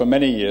taught for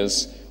many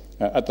years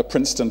at the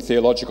Princeton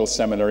Theological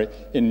Seminary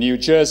in New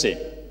Jersey.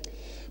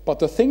 But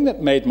the thing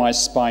that made my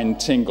spine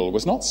tingle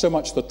was not so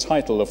much the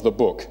title of the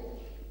book,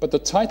 but the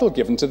title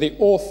given to the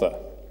author.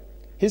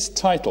 His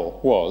title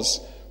was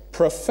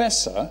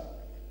Professor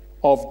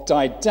of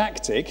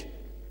Didactic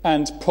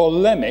and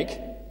Polemic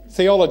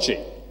Theology.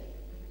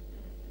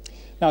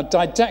 Now,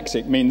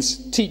 didactic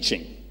means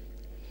teaching,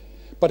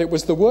 but it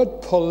was the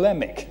word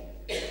polemic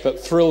that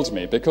thrilled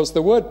me, because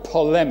the word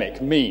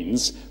polemic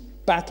means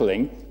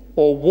battling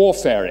or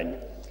warfaring.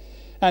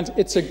 And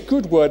it's a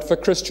good word for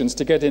Christians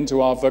to get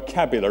into our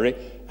vocabulary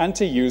and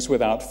to use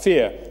without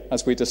fear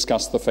as we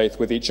discuss the faith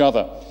with each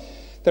other.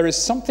 There is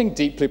something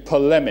deeply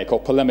polemic or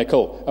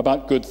polemical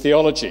about good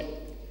theology.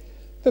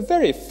 The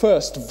very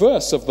first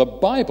verse of the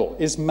Bible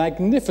is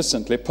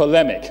magnificently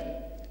polemic.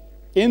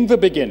 In the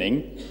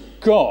beginning,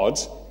 God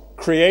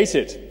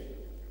created.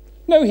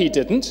 No, he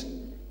didn't,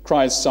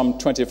 cries some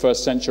 21st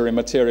century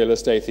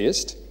materialist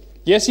atheist.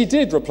 Yes, he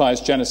did,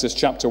 replies Genesis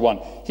chapter 1.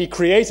 He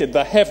created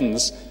the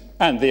heavens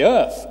and the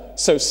earth.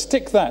 So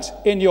stick that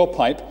in your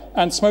pipe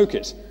and smoke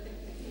it.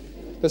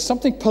 There's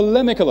something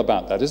polemical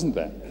about that, isn't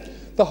there?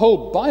 The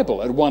whole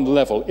Bible, at one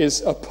level,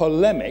 is a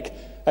polemic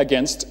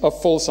against a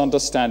false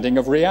understanding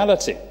of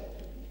reality.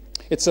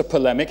 It's a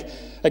polemic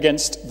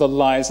against the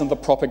lies and the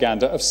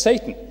propaganda of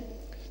Satan.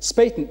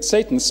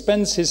 Satan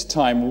spends his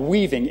time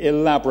weaving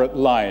elaborate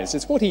lies.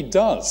 It's what he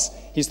does.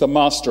 He's the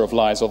master of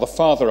lies, or the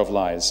father of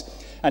lies.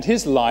 And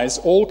his lies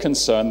all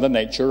concern the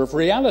nature of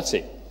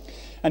reality.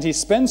 And he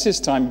spends his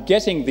time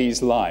getting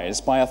these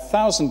lies by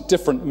 1,000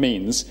 different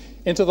means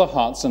into the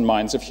hearts and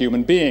minds of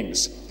human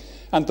beings.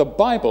 And the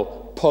Bible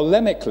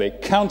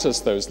polemically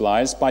counters those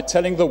lies by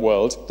telling the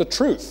world the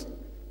truth.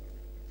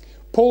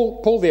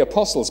 Paul the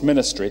Apostle's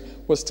ministry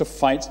was to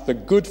fight the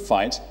good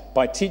fight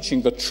by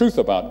teaching the truth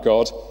about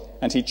God,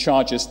 and he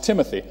charges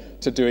Timothy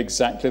to do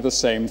exactly the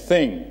same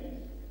thing.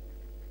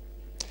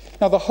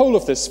 Now, the whole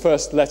of this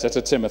first letter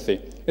to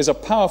Timothy is a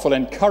powerful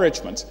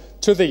encouragement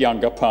to the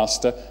younger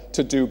pastor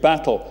to do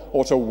battle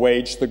or to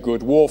wage the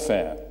good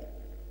warfare.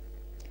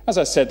 As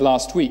I said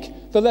last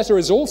week, the letter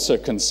is also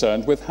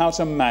concerned with how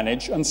to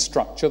manage and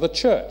structure the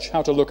church,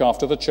 how to look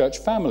after the church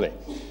family,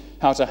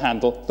 how to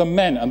handle the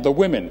men and the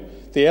women,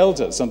 the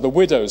elders and the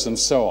widows, and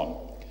so on.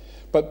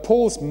 But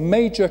Paul's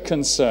major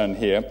concern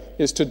here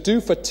is to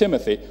do for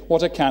Timothy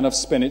what a can of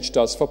spinach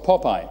does for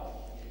Popeye.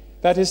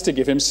 That is to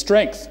give him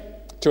strength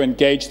to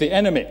engage the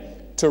enemy,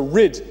 to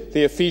rid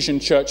the Ephesian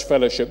church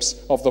fellowships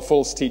of the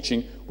false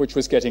teaching which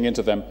was getting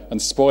into them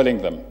and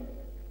spoiling them.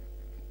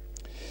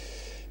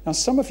 Now,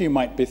 some of you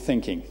might be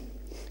thinking,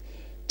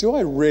 do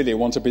I really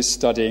want to be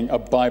studying a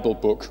Bible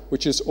book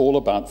which is all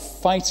about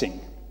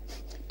fighting?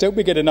 Don't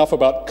we get enough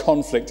about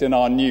conflict in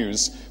our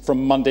news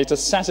from Monday to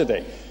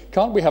Saturday?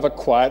 Can't we have a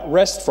quiet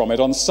rest from it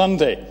on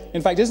Sunday?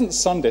 In fact, isn't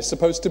Sunday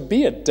supposed to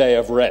be a day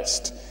of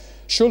rest?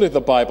 Surely the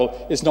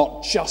Bible is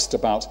not just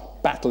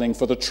about battling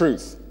for the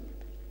truth.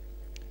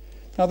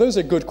 Now, those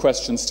are good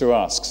questions to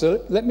ask,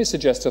 so let me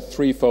suggest a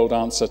threefold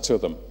answer to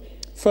them.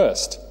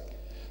 First,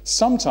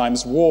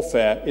 sometimes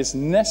warfare is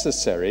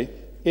necessary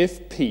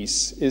if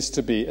peace is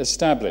to be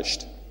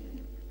established.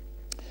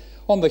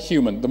 On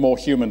the more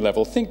human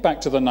level, think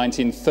back to the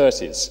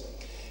 1930s.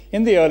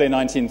 In the early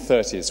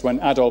 1930s,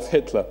 when Adolf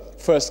Hitler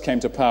first came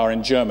to power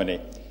in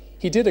Germany,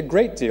 he did a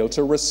great deal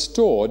to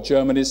restore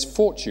Germany's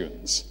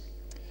fortunes.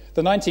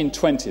 The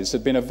 1920s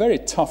had been a very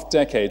tough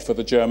decade for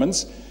the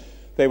Germans.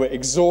 They were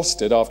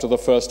exhausted after the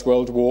First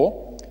World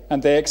War,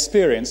 and they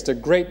experienced a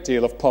great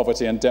deal of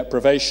poverty and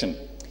deprivation.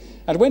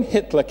 And when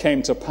Hitler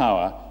came to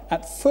power,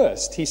 at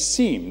first he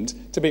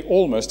seemed to be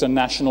almost a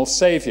national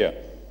savior.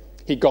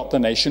 He got the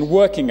nation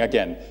working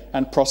again,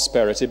 and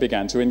prosperity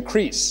began to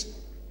increase.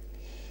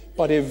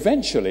 But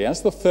eventually,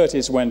 as the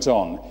 30s went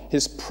on,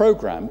 his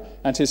program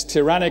and his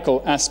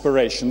tyrannical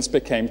aspirations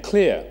became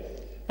clear,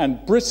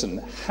 and Britain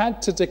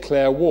had to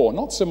declare war,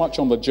 not so much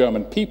on the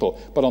German people,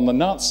 but on the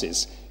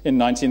Nazis in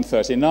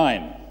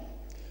 1939.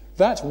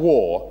 That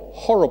war,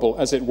 horrible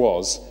as it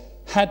was,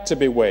 had to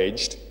be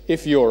waged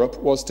if Europe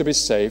was to be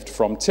saved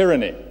from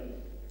tyranny.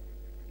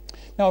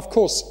 Now, of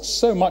course,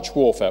 so much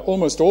warfare,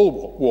 almost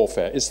all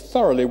warfare, is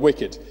thoroughly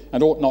wicked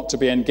and ought not to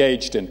be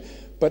engaged in.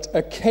 but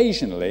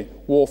occasionally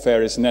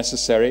warfare is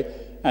necessary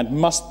and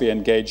must be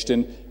engaged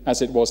in,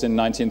 as it was in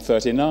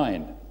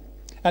 1939.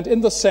 And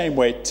in the same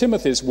way,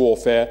 Timothy's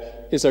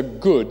warfare is a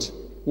good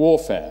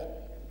warfare,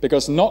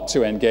 because not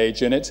to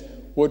engage in it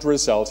would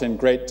result in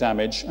great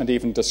damage and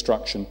even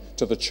destruction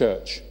to the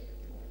church.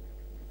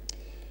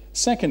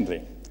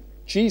 Secondly,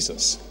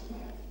 Jesus,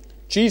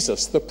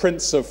 the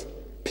Prince of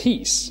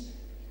Peace,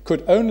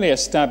 could only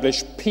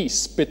establish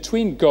peace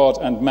between God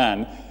and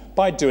man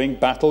by doing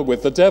battle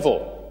with the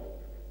devil.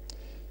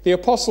 The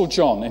Apostle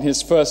John, in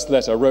his first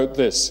letter, wrote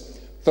this: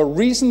 "The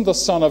reason the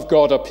Son of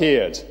God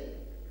appeared."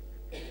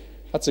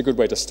 That's a good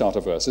way to start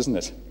a verse, isn't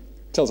it?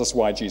 Tells us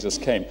why Jesus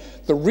came.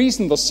 The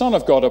reason the Son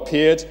of God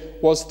appeared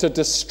was to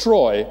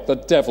destroy the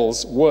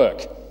devil's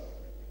work.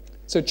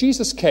 So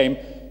Jesus came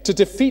to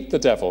defeat the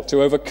devil,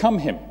 to overcome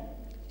him.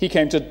 He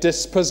came to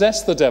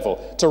dispossess the devil,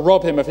 to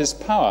rob him of his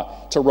power,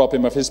 to rob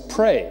him of his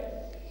prey.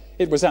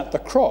 It was at the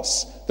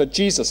cross that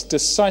Jesus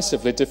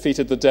decisively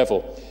defeated the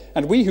devil.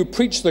 And we who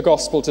preach the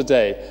gospel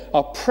today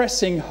are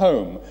pressing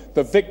home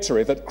the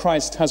victory that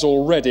Christ has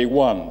already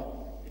won.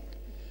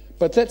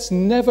 But let's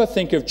never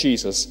think of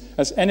Jesus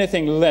as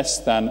anything less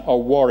than a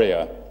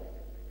warrior.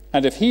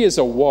 And if he is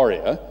a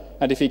warrior,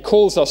 and if he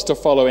calls us to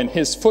follow in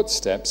his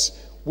footsteps,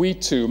 we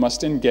too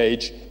must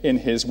engage in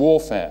his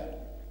warfare.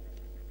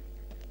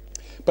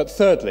 But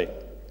thirdly,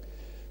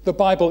 the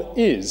Bible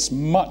is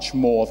much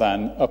more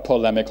than a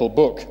polemical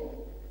book.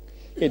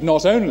 It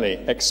not only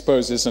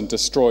exposes and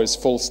destroys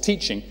false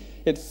teaching,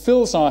 it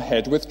fills our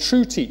head with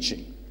true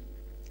teaching.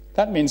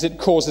 That means it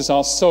causes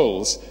our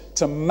souls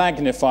to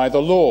magnify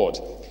the Lord.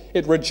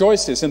 It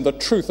rejoices in the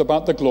truth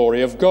about the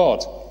glory of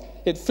God.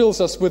 It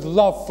fills us with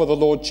love for the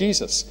Lord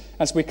Jesus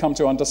as we come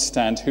to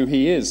understand who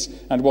he is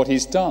and what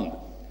he's done.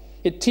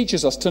 It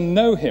teaches us to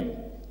know him.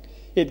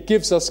 It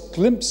gives us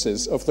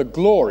glimpses of the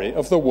glory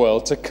of the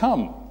world to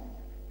come.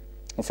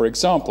 For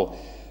example,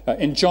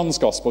 in John's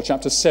Gospel,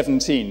 chapter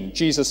 17,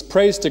 Jesus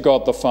prays to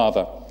God the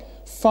Father,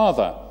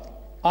 "Father,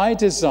 I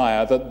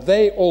desire that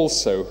they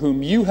also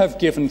whom you have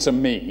given to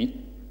me,"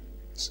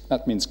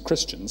 that means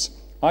Christians,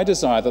 "I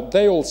desire that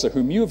they also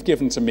whom you have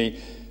given to me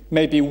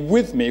may be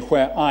with me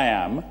where I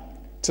am,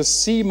 to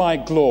see my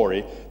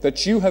glory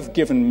that you have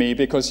given me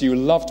because you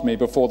loved me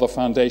before the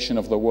foundation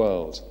of the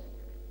world."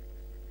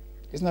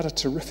 Isn't that a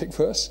terrific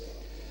verse?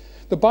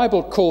 The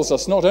Bible calls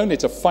us not only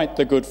to fight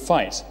the good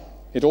fight,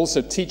 it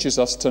also teaches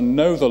us to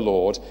know the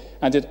Lord,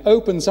 and it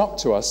opens up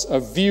to us a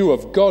view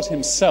of God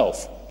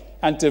himself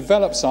and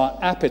develops our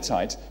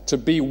appetite to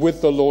be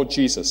with the Lord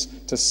Jesus,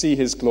 to see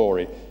his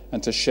glory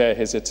and to share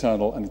his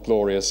eternal and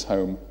glorious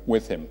home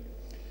with him.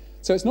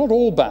 So it's not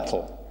all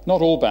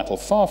battle,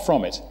 far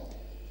from it.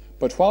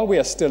 But while we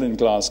are still in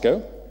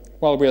Glasgow,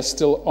 while we are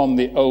still on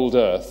the old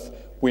earth,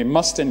 we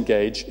must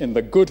engage in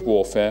the good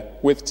warfare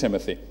with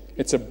Timothy.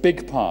 It's a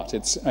big part,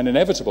 it's an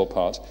inevitable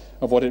part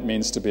of what it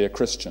means to be a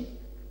Christian.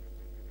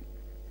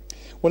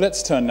 Well,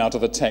 let's turn now to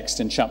the text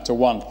in chapter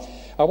 1.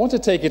 I want to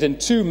take it in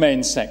two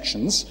main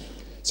sections.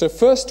 So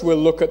first we'll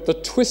look at the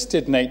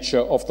twisted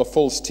nature of the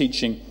false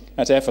teaching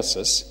at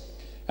Ephesus.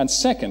 And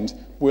second,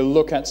 we'll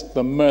look at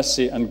the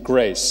mercy and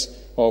grace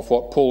of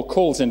what Paul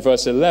calls in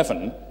verse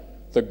 11,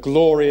 the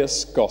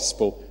glorious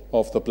gospel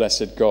of the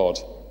blessed God.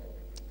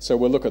 So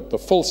we'll look at the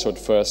falsehood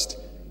first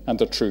and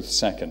the truth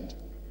second.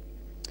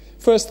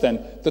 First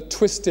then, the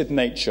twisted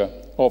nature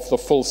of the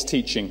false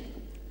teaching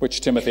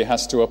which Timothy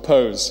has to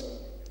oppose.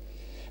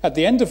 At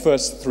the end of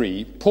verse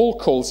 3, Paul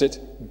calls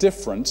it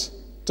different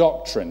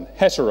doctrine,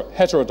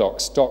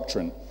 heterodox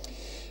doctrine.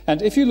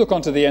 And if you look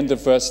onto the end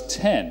of verse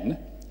 10,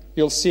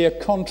 you'll see a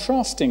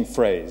contrasting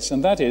phrase,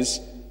 and that is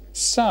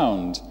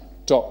sound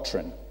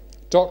doctrine.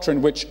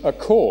 Doctrine which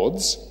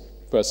accords,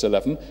 verse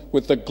 11,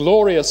 with the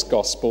glorious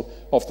gospel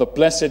of the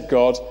blessed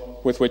God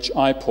with which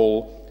I,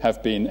 Paul,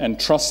 have been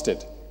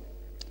entrusted.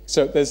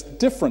 So there's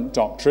different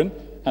doctrine,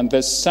 and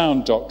there's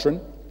sound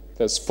doctrine,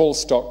 there's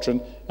false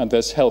doctrine, and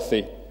there's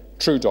healthy,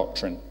 true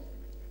doctrine.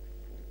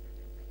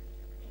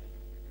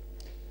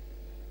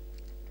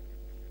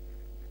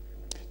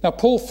 Now,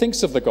 Paul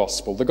thinks of the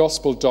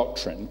gospel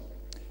doctrine,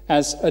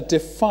 as a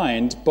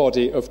defined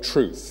body of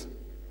truth.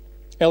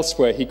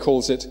 Elsewhere, he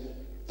calls it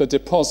the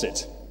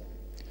deposit.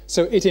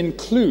 So it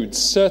includes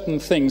certain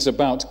things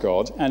about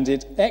God, and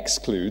it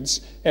excludes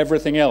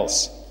everything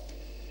else.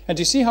 And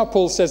you see how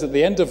Paul says at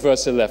the end of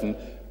verse 11,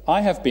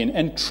 I have been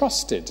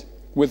entrusted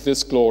with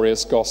this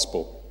glorious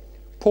gospel.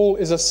 Paul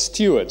is a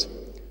steward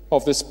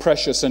of this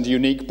precious and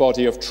unique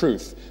body of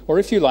truth. Or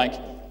if you like,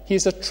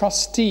 he's a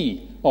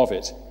trustee of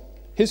it.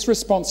 His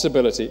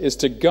responsibility is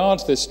to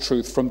guard this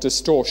truth from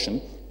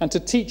distortion and to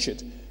teach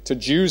it to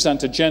Jews and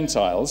to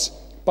Gentiles,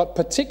 but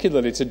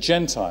particularly to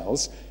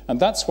Gentiles. And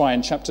that's why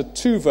in chapter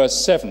 2,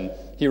 verse 7,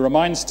 he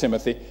reminds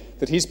Timothy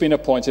that he's been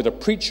appointed a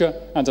preacher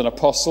and an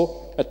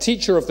apostle, a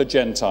teacher of the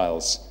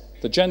Gentiles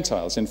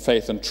in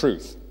faith and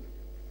truth.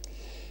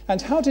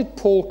 And how did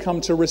Paul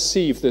come to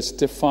receive this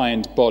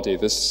defined body,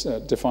 this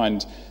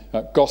defined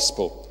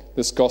gospel,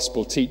 this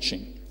gospel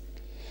teaching?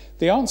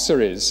 The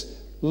answer is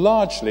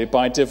largely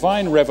by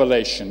divine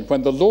revelation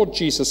when the Lord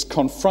Jesus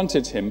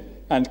confronted him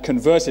and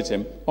converted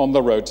him on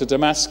the road to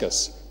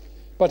Damascus.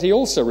 But he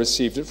also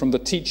received it from the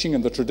teaching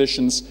and the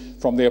traditions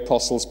from the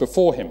apostles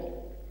before him.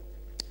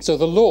 So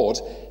the Lord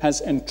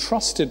has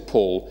entrusted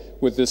Paul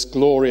with this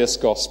glorious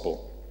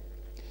gospel.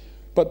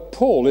 But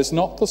Paul is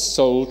not the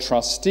sole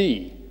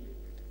trustee.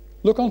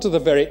 Look on to the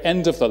very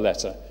end of the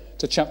letter,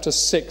 to chapter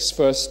 6,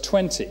 verse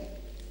 20,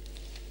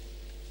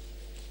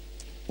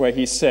 where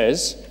he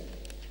says,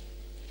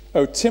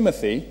 "O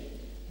Timothy,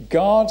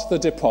 guard the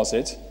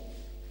deposit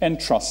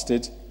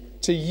entrusted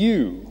to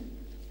you."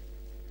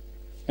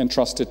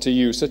 Entrusted to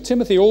you. So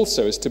Timothy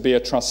also is to be a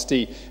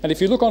trustee. And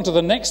if you look on to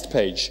the next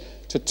page,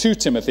 to 2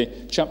 Timothy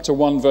chapter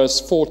 1,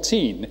 verse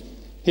 14,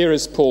 here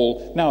is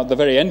Paul now at the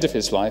very end of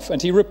his life,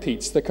 and he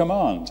repeats the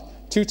command.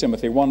 2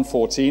 Timothy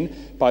 1:14,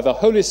 "By the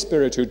Holy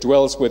Spirit who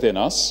dwells within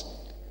us,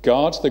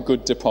 guard the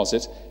good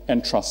deposit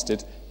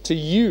entrusted to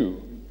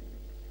you."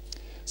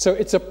 So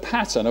it's a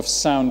pattern of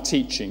sound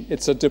teaching.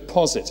 It's a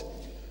deposit.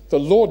 The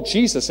Lord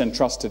Jesus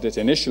entrusted it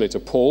initially to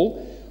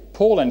Paul.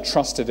 Paul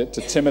entrusted it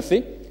to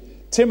Timothy.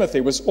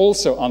 Timothy was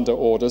also under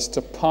orders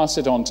to pass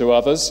it on to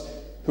others,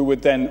 who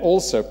would then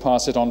also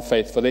pass it on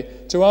faithfully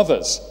to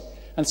others.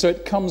 And so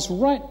it comes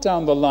right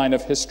down the line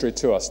of history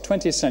to us,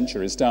 20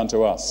 centuries down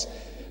to us.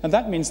 And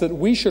that means that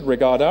we should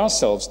regard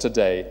ourselves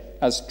today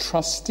as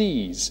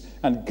trustees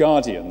and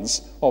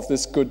guardians of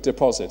this good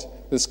deposit,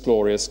 this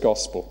glorious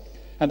gospel.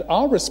 And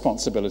our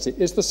responsibility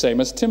is the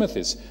same as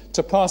Timothy's,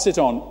 to pass it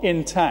on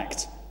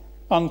intact,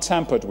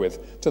 untampered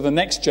with, to the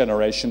next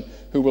generation,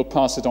 who will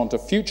pass it on to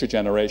future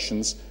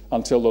generations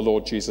until the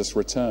Lord Jesus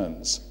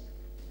returns.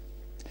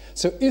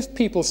 So if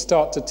people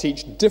start to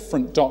teach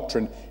different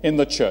doctrine in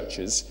the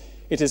churches,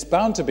 it is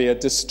bound to be a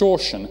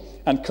distortion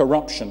and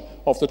corruption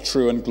of the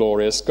true and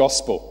glorious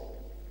gospel.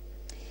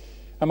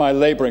 Am I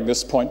labouring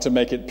this point to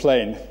make it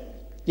plain?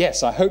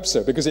 Yes, I hope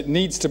so, because it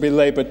needs to be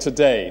laboured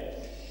today.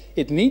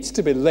 It needs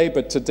to be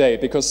laboured today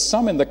because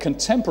some in the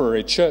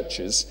contemporary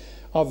churches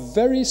are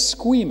very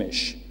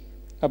squeamish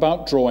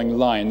about drawing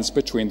lines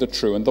between the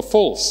true and the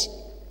false.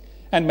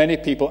 And many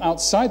people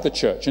outside the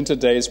church in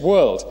today's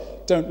world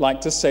don't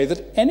like to say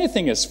that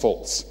anything is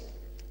false.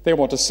 They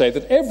want to say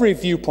that every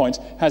viewpoint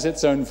has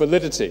its own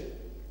validity.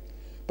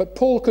 But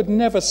Paul could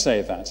never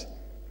say that.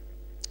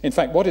 In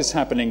fact, what is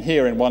happening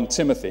here in 1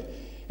 Timothy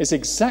is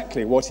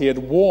exactly what he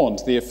had warned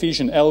the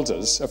Ephesian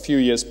elders a few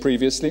years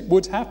previously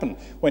would happen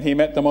when he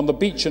met them on the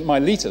beach at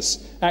Miletus,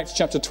 Acts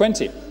chapter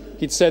 20.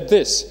 He'd said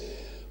this,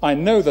 "I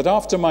know that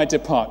after my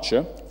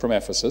departure from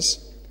Ephesus,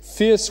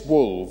 fierce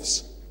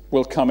wolves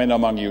will come in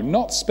among you,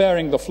 not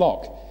sparing the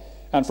flock,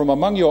 and from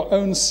among your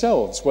own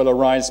selves will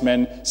arise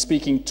men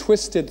speaking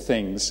twisted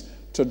things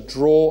to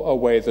draw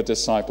away the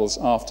disciples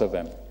after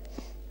them."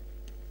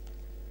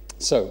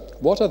 So,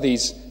 what are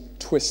these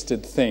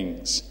twisted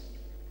things?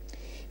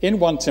 In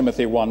 1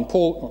 Timothy 1,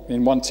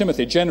 in 1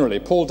 Timothy generally,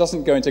 Paul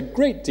doesn't go into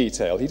great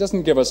detail. He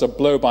doesn't give us a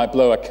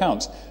blow-by-blow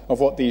account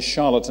of what these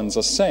charlatans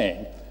are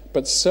saying,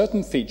 but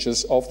certain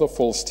features of the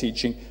false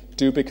teaching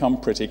do become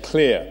pretty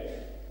clear.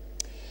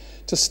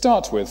 To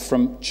start with,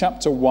 from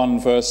chapter 1,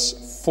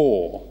 verse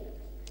 4,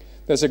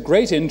 there's a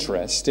great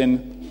interest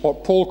in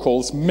what Paul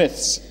calls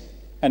myths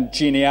and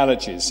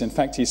genealogies. In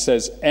fact, he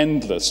says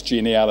endless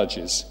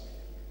genealogies.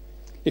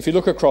 If you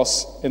look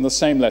across in the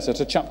same letter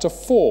to chapter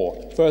 4,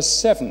 verse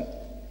 7,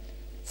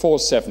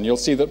 4:7, you'll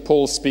see that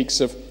Paul speaks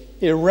of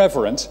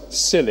irreverent,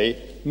 silly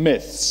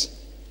myths.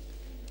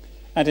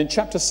 And in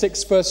chapter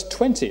 6, verse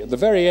 20, at the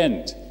very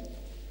end,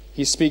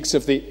 he speaks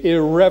of the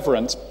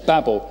irreverent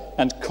babble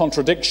and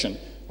contradiction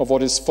of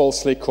what is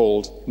falsely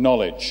called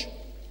knowledge.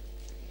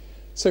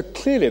 So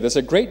clearly there's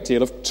a great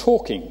deal of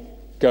talking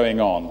going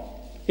on.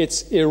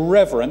 It's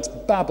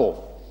irreverent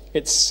babble.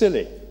 It's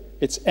silly.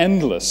 It's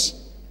endless.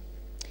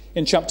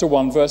 In chapter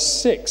 1, verse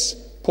 6,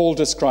 Paul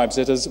describes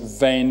it as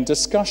vain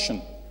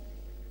discussion.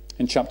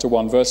 In chapter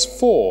 1, verse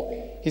 4,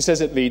 he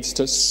says it leads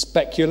to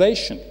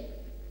speculation.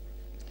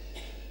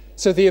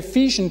 So the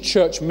Ephesian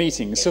church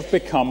meetings have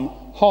become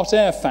hot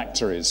air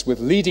factories with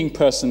leading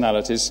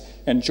personalities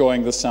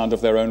enjoying the sound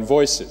of their own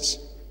voices.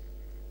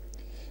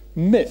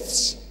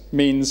 Myths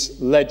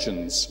means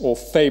legends or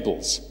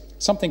fables,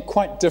 something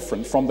quite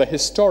different from the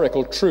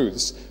historical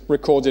truths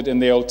recorded in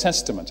the Old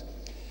Testament.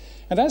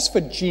 And as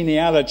for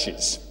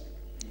genealogies,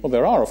 well,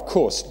 there are, of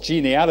course,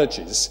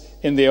 genealogies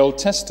in the Old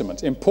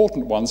Testament,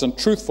 important ones and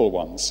truthful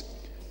ones.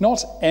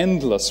 Not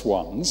endless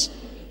ones,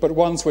 but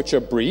ones which are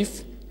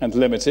brief and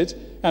limited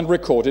and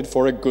recorded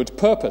for a good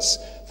purpose.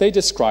 They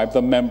describe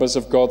the members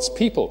of God's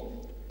people,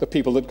 the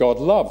people that God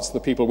loves, the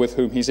people with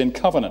whom he's in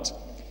covenant.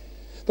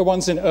 The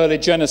ones in early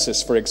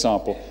Genesis, for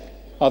example,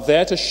 are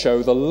there to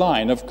show the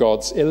line of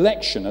God's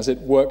election as it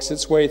works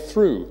its way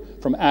through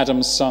from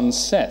Adam's son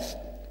Seth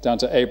down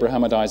to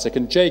Abraham and Isaac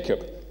and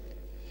Jacob.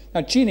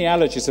 Now,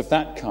 genealogies of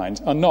that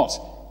kind are not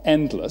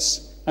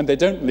endless, and they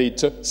don't lead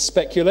to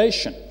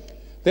speculation.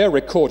 They're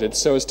recorded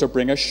so as to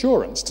bring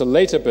assurance to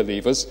later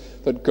believers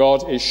that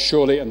God is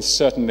surely and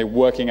certainly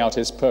working out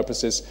his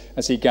purposes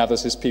as he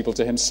gathers his people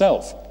to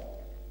himself.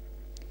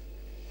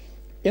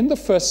 In the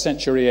 1st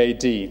century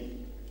AD,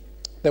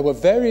 there were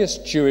various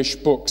Jewish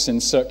books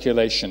in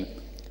circulation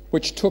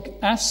which took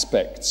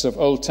aspects of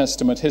Old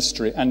Testament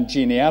history and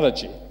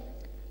genealogy,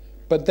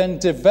 but then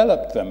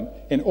developed them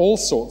in all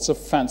sorts of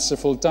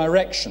fanciful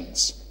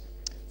directions.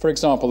 For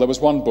example, there was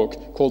one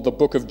book called the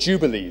Book of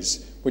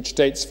Jubilees, which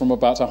dates from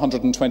about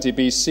 120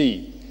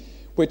 BC,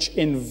 which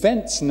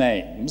invents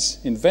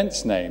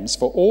names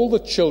for all the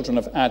children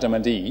of Adam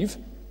and Eve,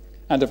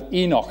 and of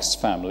Enoch's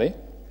family,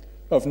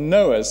 of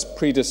Noah's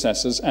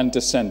predecessors and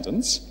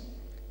descendants,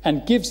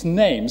 and gives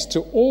names to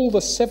all the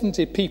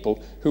 70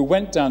 people who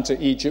went down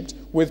to Egypt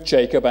with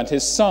Jacob and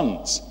his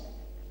sons.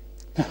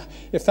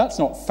 If that's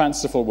not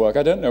fanciful work,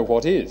 I don't know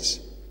what is.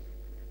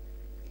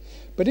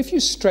 But if you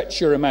stretch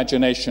your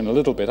imagination a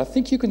little bit, I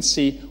think you can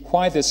see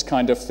why this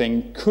kind of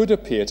thing could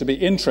appear to be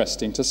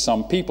interesting to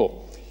some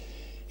people.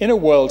 In a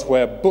world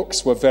where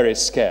books were very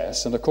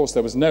scarce, and of course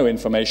there was no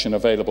information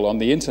available on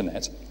the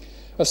internet,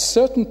 a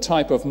certain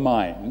type of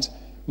mind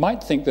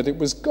might think that it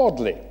was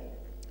godly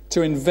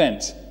to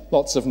invent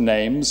lots of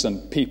names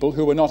and people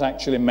who were not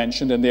actually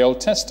mentioned in the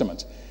Old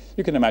Testament.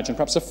 You can imagine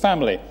perhaps a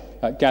family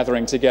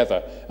gathering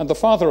together, and the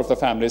father of the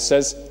family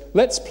says,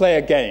 "Let's play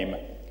a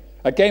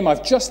game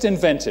I've just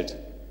invented.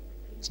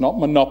 It's not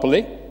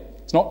Monopoly,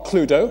 it's not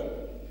Cluedo,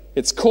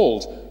 it's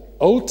called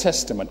Old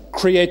Testament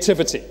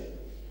creativity."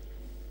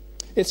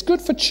 It's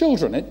good for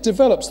children. It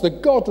develops the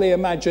godly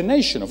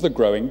imagination of the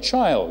growing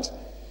child.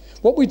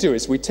 What we do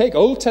is we take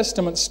Old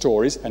Testament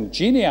stories and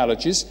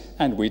genealogies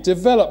and we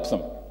develop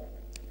them.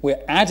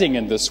 We're adding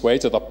in this way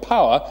to the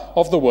power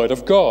of the Word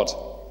of God.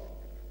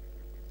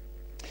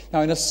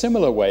 Now, in a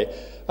similar way,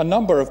 a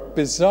number of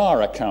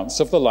bizarre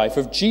accounts of the life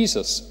of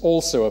Jesus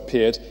also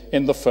appeared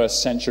in the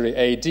 1st century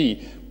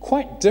AD,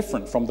 quite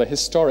different from the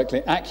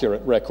historically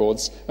accurate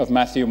records of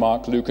Matthew,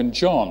 Mark, Luke, and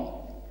John.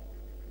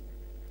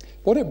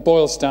 What it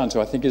boils down to,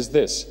 I think, is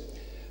this.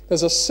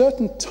 There's a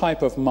certain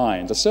type of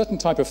mind, a certain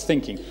type of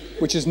thinking,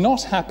 which is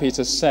not happy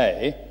to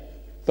say,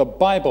 the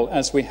Bible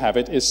as we have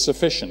it is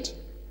sufficient.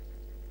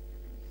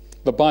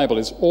 The Bible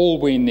is all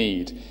we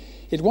need.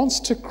 It wants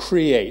to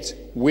create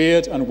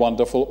weird and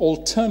wonderful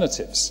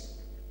alternatives.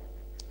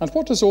 And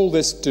what does all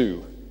this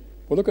do?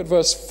 Well, look at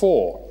verse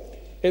 4.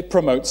 It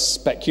promotes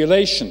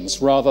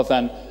speculations rather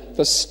than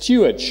the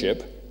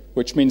stewardship,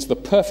 which means the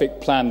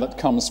perfect plan that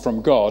comes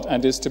from God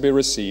and is to be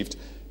received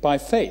by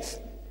faith.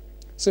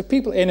 So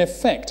people, in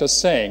effect, are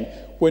saying,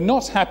 we're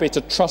not happy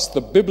to trust the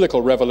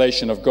biblical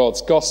revelation of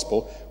God's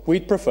gospel,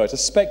 we'd prefer to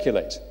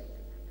speculate.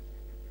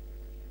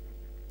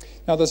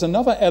 Now, there's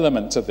another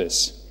element to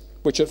this,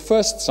 which at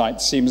first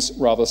sight seems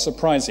rather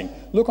surprising.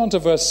 Look on to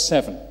verse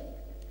 7.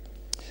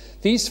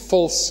 These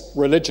false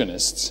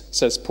religionists,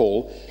 says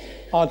Paul,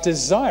 are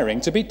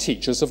desiring to be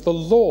teachers of the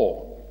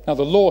law. Now,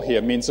 the law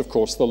here means, of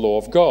course, the law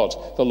of God,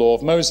 the law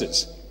of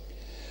Moses.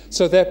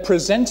 So they're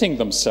presenting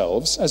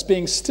themselves as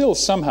being still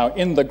somehow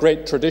in the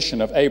great tradition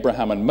of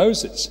Abraham and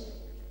Moses.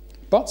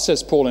 But,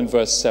 says Paul in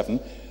verse 7,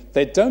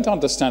 they don't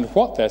understand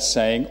what they're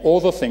saying or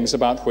the things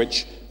about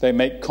which they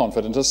make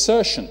confident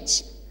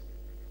assertions.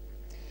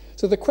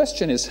 So the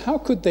question is, how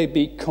could they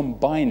be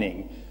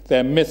combining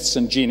their myths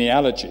and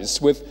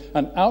genealogies with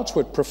an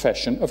outward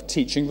profession of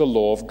teaching the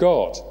law of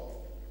God?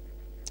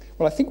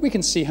 Well, I think we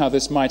can see how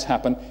this might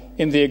happen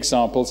in the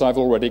examples I've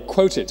already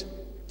quoted.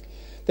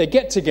 They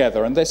get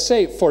together and they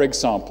say, for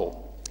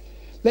example,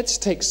 let's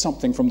take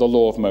something from the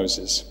law of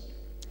Moses.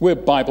 We're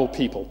Bible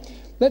people.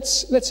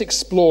 Let's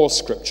explore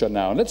Scripture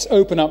now, and let's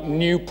open up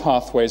new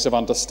pathways of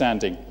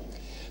understanding.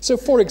 So,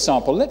 for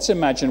example, let's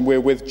imagine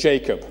we're with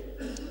Jacob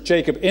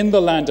in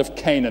the land of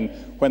Canaan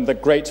when the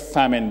great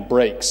famine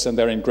breaks and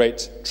they're in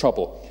great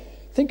trouble.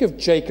 Think of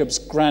Jacob's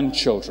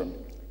grandchildren,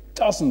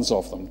 dozens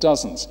of them,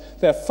 dozens.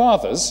 Their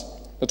fathers,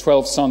 the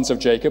 12 sons of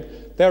Jacob,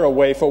 they're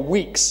away for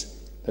weeks.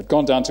 They've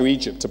gone down to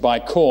Egypt to buy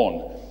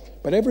corn.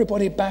 But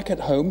everybody back at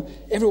home,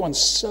 everyone's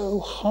so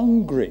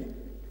hungry.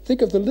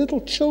 Think of the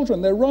little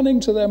children. They're running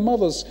to their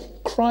mothers,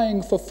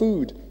 crying for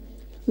food.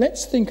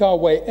 Let's think our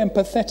way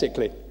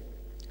empathetically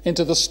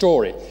into the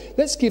story.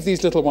 Let's give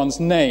these little ones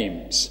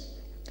names.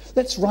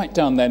 Let's write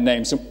down their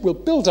names, and we'll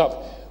build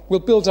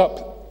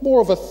up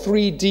more of a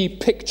 3D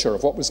picture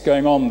of what was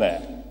going on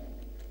there.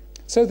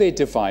 So they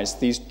devised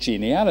these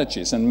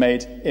genealogies and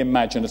made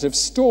imaginative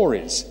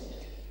stories,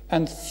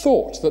 and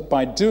thought that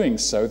by doing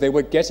so they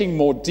were getting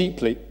more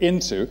deeply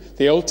into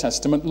the Old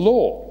Testament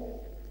law.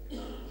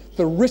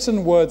 The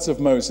written words of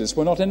Moses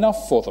were not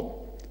enough for them.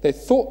 They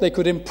thought they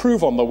could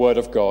improve on the word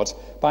of God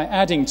by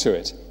adding to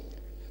it.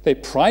 They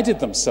prided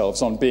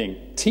themselves on being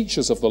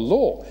teachers of the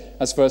law,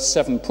 as verse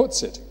 7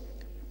 puts it.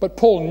 But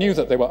Paul knew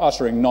that they were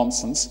uttering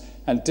nonsense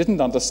and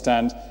didn't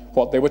understand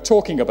what they were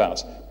talking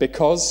about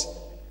because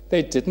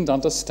they didn't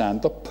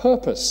understand the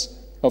purpose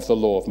of the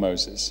law of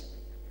Moses.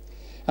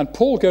 And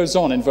Paul goes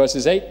on in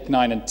verses 8,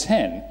 9, and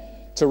 10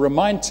 to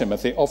remind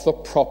Timothy of the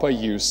proper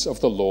use of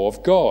the law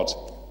of God.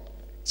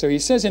 So he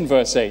says in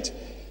verse 8,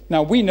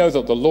 "Now we know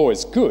that the law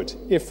is good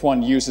if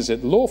one uses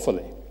it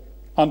lawfully,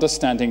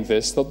 understanding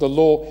this, that the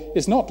law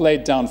is not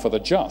laid down for the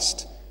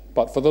just,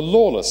 but for the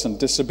lawless and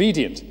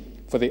disobedient,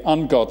 for the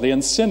ungodly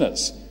and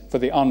sinners, for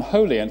the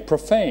unholy and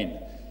profane,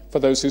 for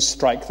those who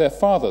strike their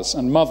fathers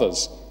and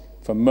mothers,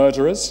 for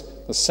murderers,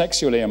 the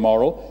sexually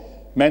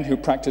immoral, men who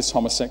practice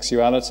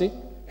homosexuality,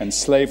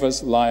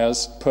 enslavers,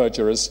 liars,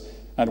 perjurers,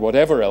 and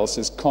whatever else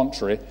is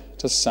contrary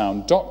to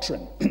sound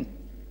doctrine.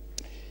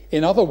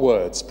 In other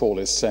words, Paul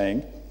is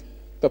saying,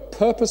 the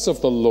purpose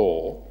of the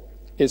law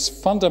is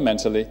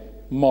fundamentally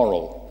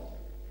moral.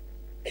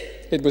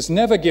 It was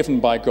never given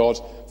by God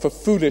for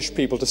foolish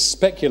people to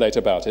speculate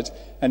about it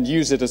and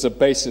use it as a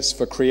basis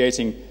for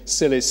creating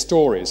silly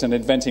stories and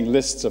inventing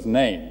lists of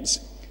names.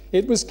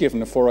 It was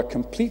given for a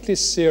completely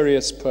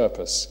serious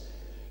purpose,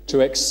 to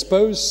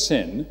expose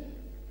sin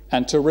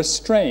and to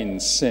restrain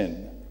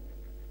sin.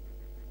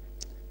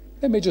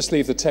 Let me just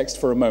leave the text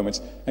for a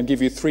moment and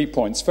give you 3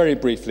 points very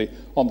briefly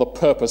on the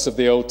purpose of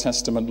the Old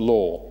Testament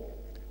law,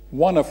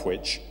 one of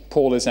which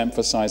Paul is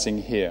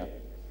emphasizing here.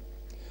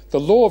 The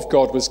law of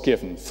God was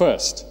given,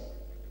 first,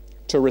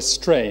 to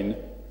restrain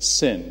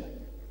sin.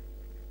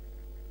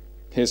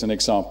 Here's an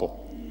example.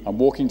 I'm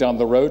walking down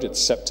the road, it's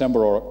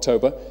September or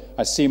October.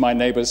 I see my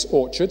neighbour's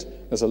orchard.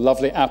 There's a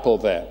lovely apple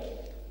there.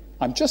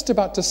 I'm just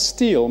about to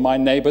steal my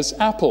neighbour's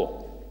apple.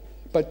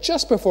 But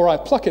just before I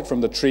pluck it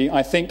from the tree,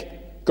 I think,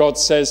 God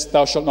says,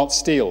 thou shalt not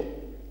steal.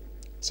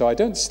 So I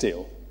don't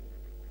steal.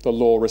 The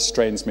law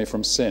restrains me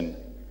from sin.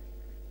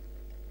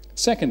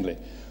 Secondly,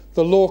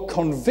 the law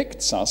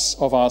convicts us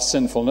of our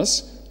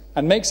sinfulness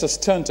and makes us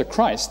turn to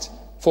Christ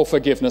for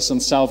forgiveness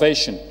and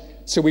salvation.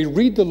 So we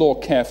read the law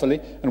carefully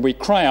and we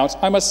cry out,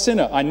 I'm a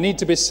sinner, I need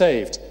to be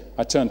saved.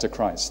 I turn to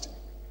Christ.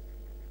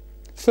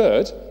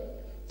 Third,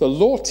 the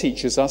law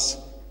teaches us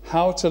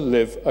how to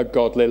live a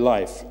godly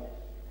life.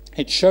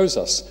 It shows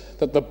us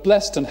that the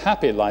blessed and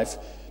happy life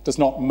does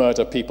not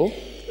murder people,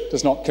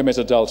 does not commit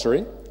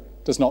adultery,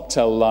 does not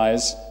tell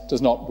lies,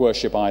 does not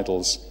worship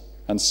idols,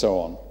 and so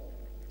on.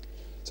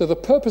 So the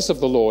purpose of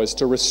the law is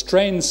to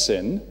restrain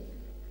sin,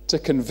 to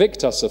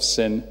convict us of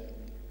sin,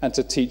 and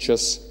to teach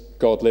us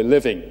godly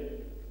living.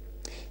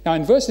 Now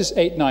in verses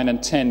 8, 9,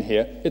 and 10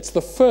 here, it's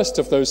the first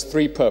of those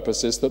 3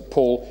 purposes that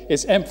Paul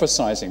is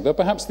emphasizing, though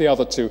perhaps the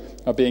other 2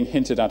 are being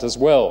hinted at as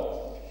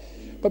well.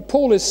 But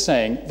Paul is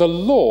saying the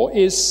law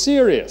is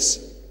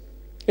serious.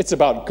 It's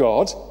about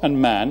God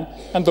and man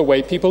and the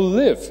way people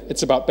live.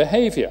 It's about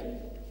behavior.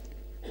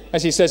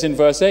 As he says in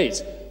verse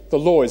 8, the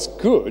law is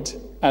good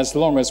as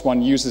long as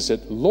one uses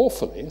it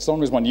lawfully, as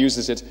long as one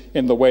uses it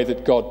in the way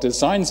that God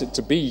designs it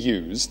to be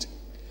used.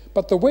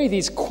 But the way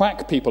these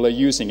quack people are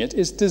using it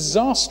is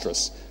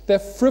disastrous. They're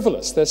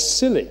frivolous, they're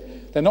silly,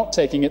 they're not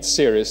taking it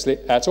seriously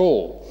at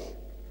all.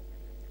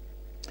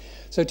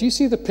 So do you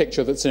see the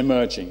picture that's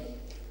emerging?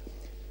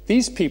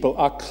 These people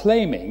are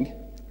claiming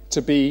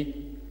to be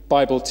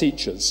Bible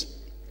teachers,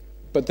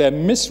 but they're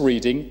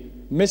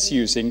misreading,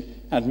 misusing,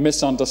 and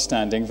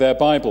misunderstanding their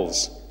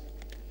Bibles.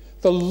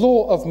 The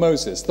law of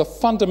Moses, the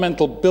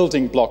fundamental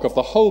building block of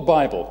the whole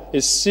Bible,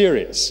 is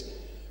serious,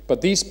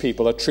 but these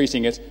people are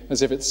treating it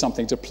as if it's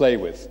something to play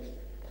with.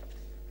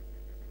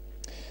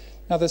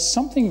 Now, there's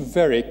something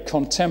very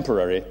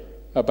contemporary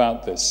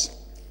about this.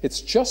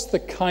 It's just the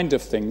kind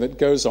of thing that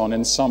goes on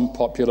in some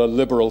popular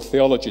liberal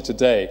theology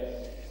today.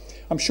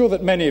 I'm sure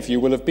that many of you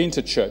will have been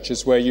to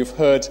churches where you've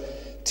heard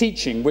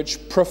teaching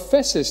which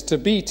professes to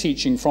be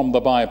teaching from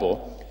the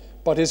Bible,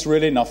 but is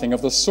really nothing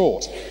of the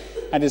sort,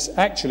 and is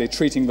actually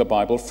treating the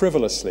Bible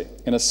frivolously,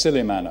 in a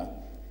silly manner.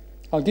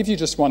 I'll give you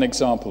just one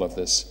example of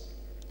this.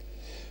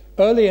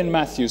 Early in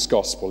Matthew's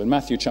Gospel, in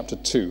Matthew chapter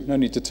 2, no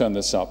need to turn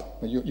this up,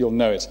 you'll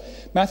know it,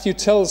 Matthew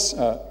tells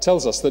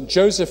us that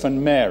Joseph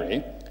and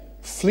Mary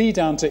flee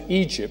down to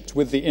Egypt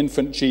with the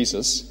infant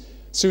Jesus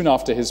soon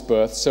after his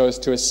birth so as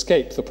to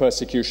escape the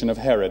persecution of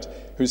Herod,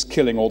 who's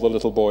killing all the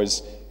little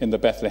boys in the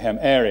Bethlehem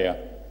area.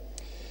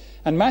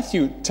 And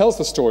Matthew tells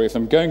the story of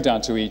them going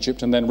down to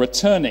Egypt and then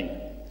returning.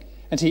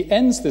 And he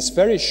ends this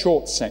very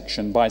short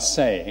section by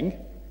saying,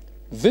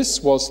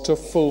 this was to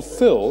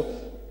fulfill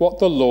what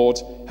the Lord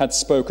had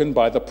spoken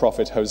by the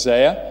prophet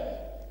Hosea,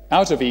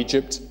 out of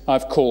Egypt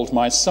I've called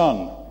my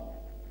son.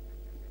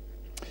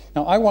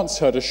 Now, I once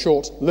heard a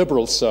short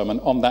liberal sermon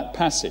on that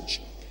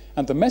passage,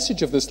 and the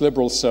message of this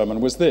liberal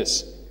sermon was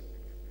this: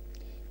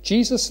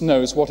 Jesus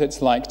knows what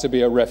it's like to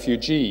be a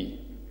refugee,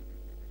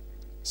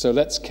 so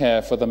let's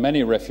care for the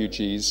many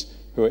refugees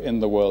who are in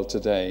the world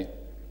today.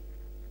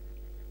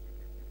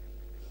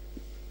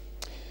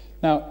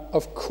 Now,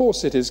 of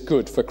course it is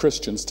good for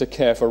Christians to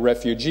care for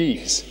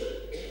refugees,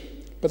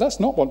 but that's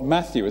not what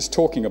Matthew is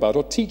talking about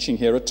or teaching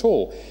here at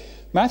all.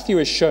 Matthew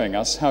is showing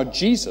us how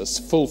Jesus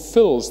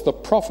fulfills the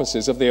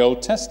prophecies of the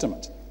Old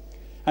Testament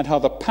and how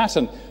the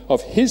pattern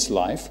of his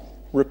life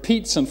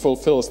repeats and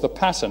fulfills the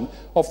pattern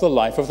of the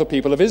life of the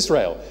people of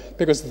Israel,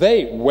 because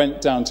they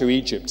went down to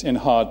Egypt in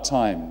hard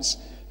times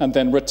and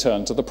then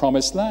returned to the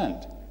promised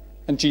land.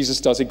 And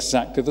Jesus does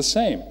exactly the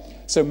same.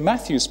 So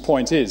Matthew's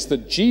point is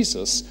that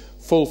Jesus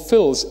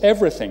fulfills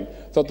everything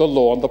that the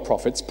law and the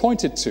prophets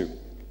pointed to.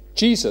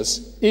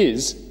 Jesus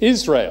is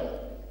Israel.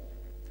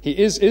 He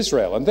is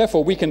Israel, and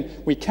therefore we can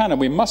and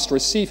we must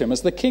receive him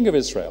as the King of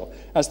Israel,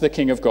 as the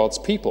King of God's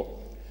people.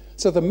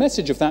 So the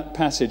message of that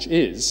passage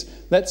is,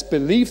 let's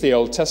believe the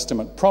Old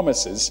Testament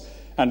promises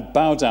and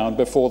bow down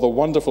before the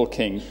wonderful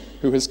King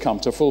who has come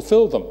to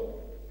fulfill them.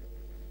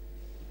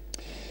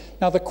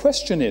 Now the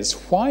question is,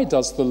 why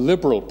does the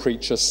liberal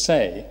preacher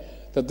say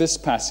that this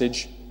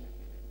passage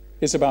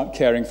is about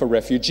caring for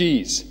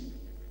refugees?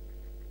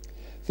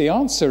 The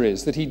answer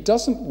is that he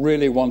doesn't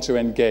really want to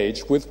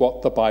engage with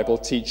what the Bible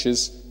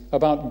teaches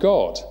about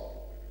God.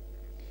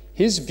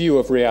 His view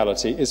of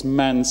reality is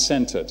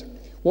man-centered.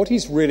 What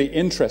he's really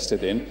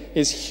interested in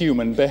is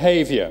human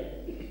behavior.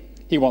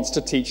 He wants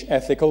to teach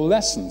ethical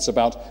lessons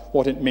about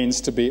what it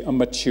means to be a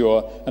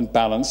mature and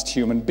balanced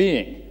human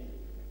being.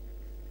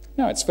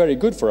 Now, it's very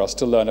good for us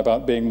to learn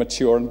about being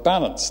mature and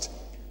balanced.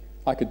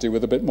 I could do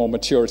with a bit more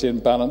maturity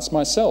and balance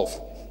myself,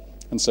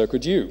 and so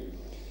could you.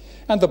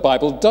 And the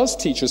Bible does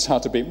teach us how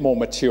to be more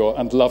mature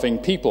and loving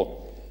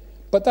people.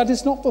 But that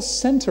is not the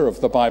center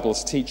of the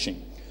Bible's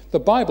teaching. The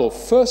Bible,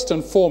 first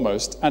and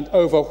foremost and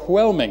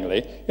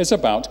overwhelmingly, is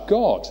about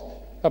God,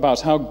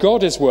 about how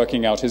God is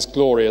working out his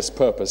glorious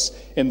purpose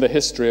in the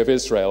history of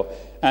Israel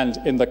and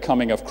in the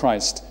coming of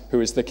Christ,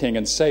 who is the King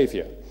and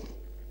Saviour.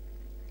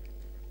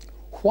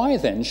 Why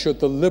then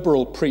should the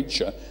liberal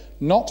preacher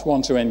not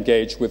want to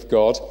engage with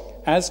God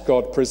as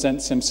God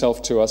presents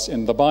himself to us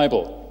in the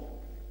Bible?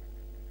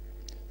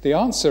 The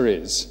answer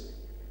is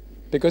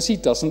because he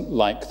doesn't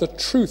like the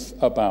truth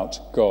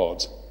about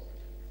God.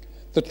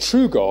 The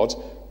true God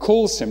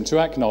calls him to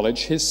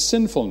acknowledge his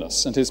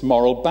sinfulness and his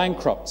moral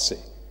bankruptcy,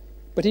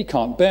 but he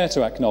can't bear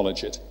to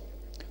acknowledge it.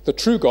 The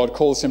true God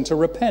calls him to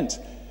repent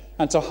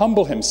and to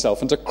humble himself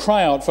and to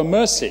cry out for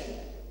mercy,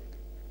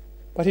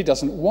 but he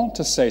doesn't want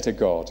to say to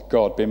God,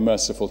 God, be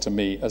merciful to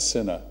me, a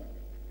sinner.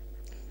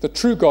 The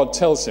true God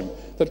tells him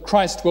that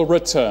Christ will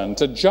return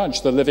to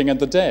judge the living and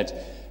the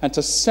dead and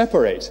to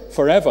separate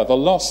forever the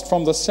lost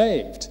from the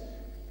saved,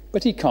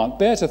 but he can't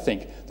bear to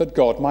think that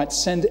God might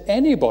send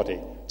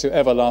anybody to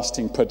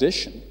everlasting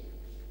perdition.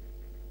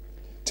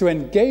 To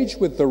engage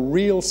with the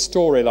real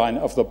storyline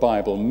of the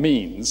Bible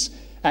means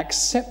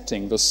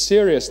accepting the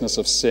seriousness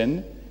of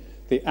sin,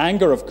 the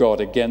anger of God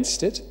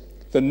against it,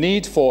 the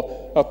need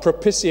for a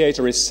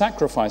propitiatory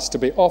sacrifice to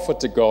be offered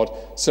to God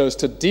so as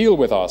to deal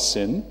with our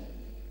sin,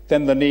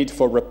 then the need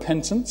for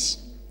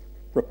repentance,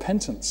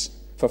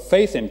 for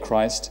faith in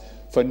Christ,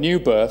 for new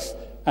birth,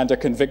 and a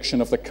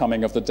conviction of the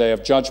coming of the day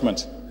of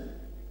judgment.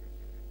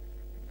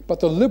 But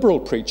the liberal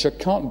preacher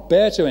can't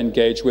bear to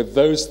engage with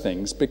those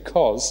things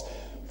because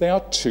they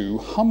are too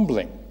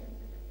humbling.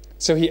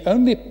 So he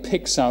only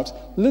picks out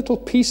little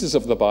pieces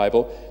of the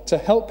Bible to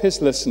help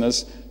his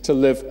listeners to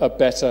live a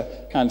better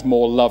and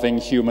more loving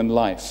human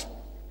life.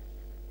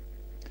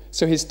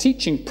 So his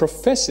teaching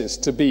professes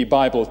to be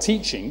Bible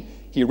teaching.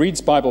 He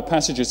reads Bible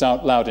passages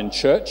out loud in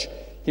church.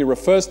 He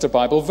refers to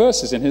Bible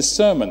verses in his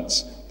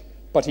sermons.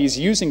 But he's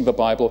using the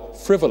Bible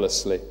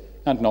frivolously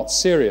and not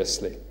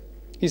seriously.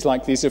 He's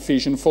like these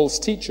Ephesian false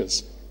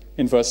teachers.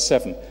 In verse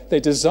 7, they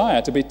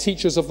desire to be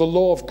teachers of the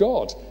law of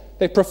God.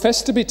 They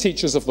profess to be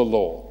teachers of the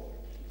law.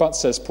 But,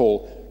 says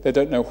Paul, they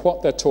don't know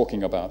what they're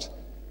talking about.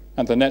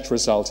 And the net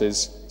result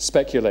is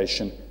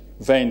speculation,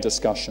 vain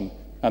discussion,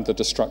 and the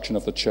destruction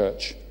of the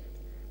church.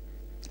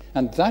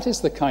 And that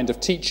is the kind of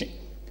teaching,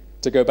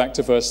 to go back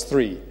to verse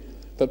 3,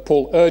 that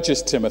Paul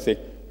urges Timothy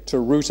to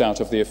root out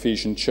of the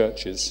Ephesian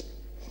churches.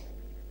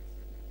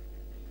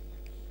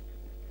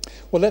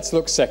 Well, let's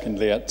look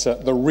secondly at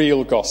the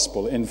real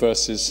gospel in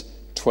verses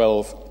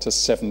 12 to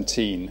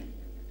 17.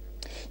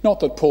 Not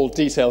that Paul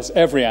details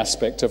every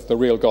aspect of the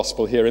real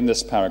gospel here in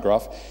this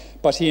paragraph,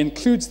 but he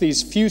includes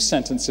these few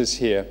sentences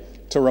here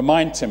to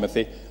remind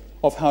Timothy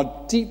of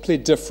how deeply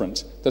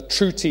different the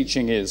true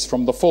teaching is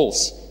from the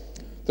false.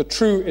 The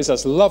true is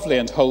as lovely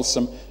and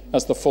wholesome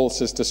as the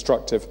false is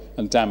destructive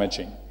and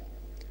damaging.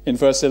 In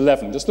verse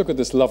 11, just look at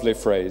this lovely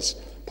phrase.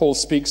 Paul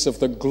speaks of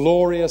the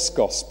glorious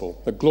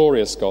gospel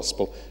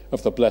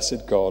of the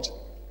blessed God.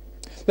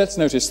 Let's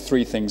notice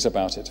three things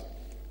about it.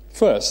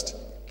 First,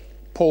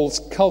 Paul's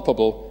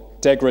culpable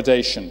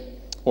degradation,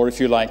 or if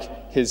you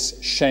like, his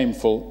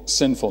shameful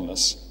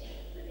sinfulness.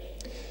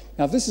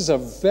 Now, this is a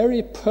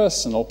very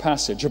personal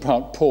passage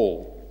about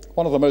Paul,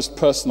 one of the most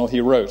personal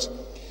he wrote.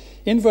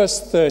 In verse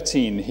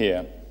 13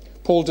 here,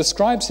 Paul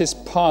describes his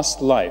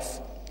past life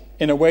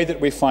in a way that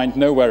we find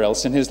nowhere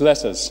else in his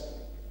letters.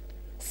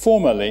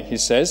 Formerly, he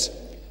says,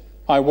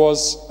 I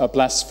was a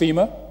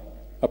blasphemer,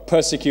 a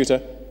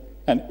persecutor,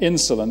 an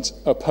insolent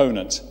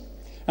opponent.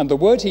 And the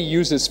word he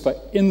uses for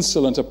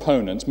insolent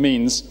opponent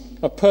means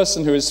a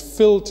person who is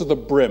filled to the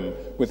brim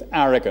with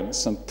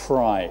arrogance and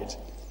pride.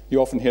 You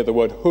often hear the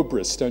word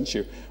hubris, don't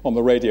you, on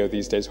the radio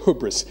these days,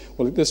 hubris.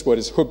 Well, this word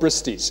is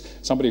hubristes,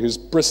 somebody who's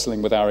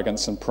bristling with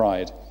arrogance and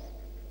pride.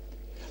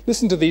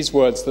 Listen to these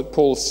words that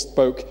Paul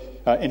spoke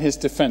in his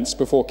defense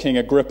before King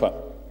Agrippa,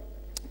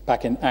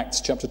 back in Acts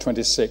chapter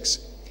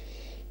 26.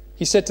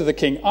 He said to the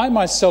king, I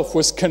myself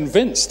was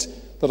convinced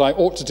that I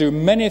ought to do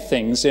many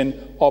things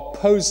in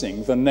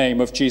opposing the name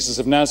of Jesus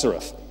of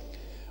Nazareth.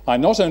 I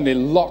not only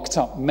locked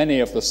up many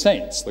of the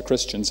saints, the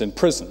Christians, in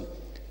prison,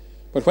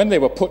 but when they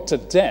were put to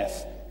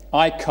death,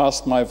 I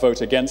cast my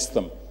vote against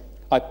them.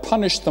 I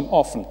punished them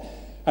often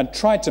and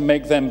tried to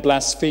make them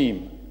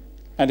blaspheme.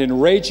 And in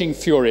raging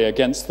fury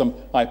against them,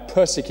 I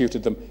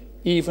persecuted them,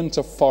 even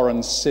to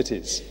foreign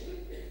cities.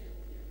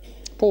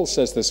 Paul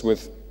says this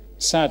with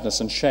sadness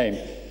and shame.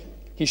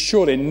 He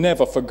surely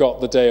never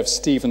forgot the day of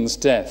Stephen's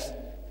death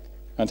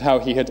and how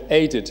he had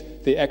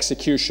aided the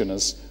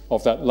executioners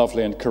of that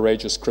lovely and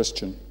courageous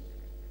Christian.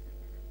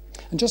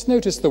 And just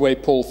notice the way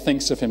Paul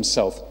thinks of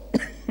himself.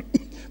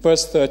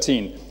 Verse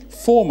 13,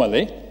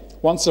 formerly,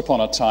 once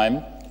upon a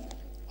time,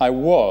 I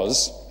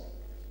was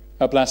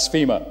a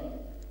blasphemer.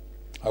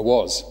 I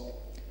was.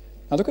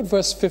 Now look at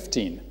verse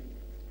 15.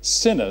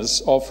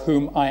 Sinners of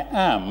whom I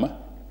am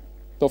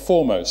the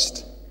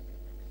foremost.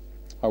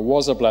 I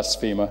was a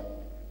blasphemer.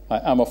 I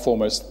am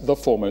the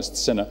foremost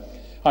sinner.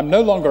 I'm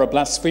no longer a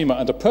blasphemer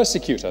and a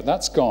persecutor.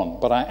 That's gone.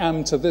 But I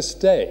am to this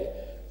day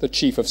the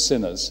chief of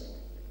sinners.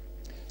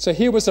 So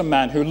here was a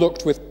man who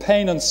looked with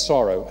pain and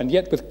sorrow, and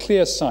yet with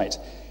clear sight,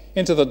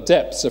 into the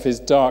depths of his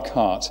dark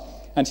heart,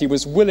 and he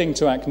was willing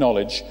to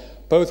acknowledge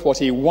both what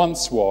he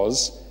once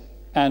was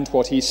and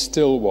what he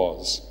still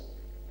was.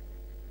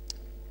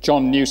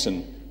 John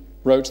Newton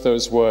wrote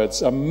those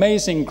words,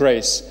 "Amazing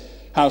grace,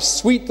 how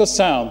sweet the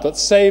sound that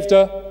saved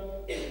a..."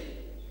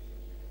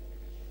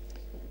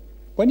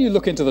 When you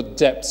look into the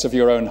depths of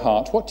your own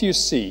heart, what do you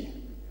see?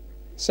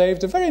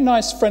 Saved a very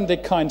nice, friendly,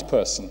 kind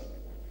person.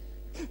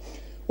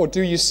 Or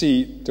do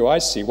I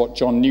see what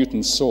John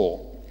Newton saw?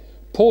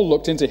 Paul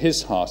looked into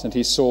his heart and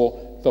he saw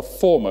the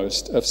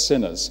foremost of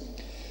sinners.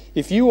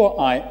 If you or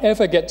I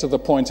ever get to the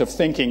point of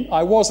thinking,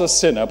 I was a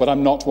sinner, but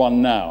I'm not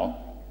one now,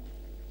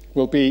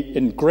 we'll be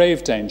in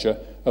grave danger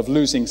of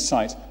losing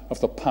sight of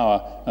the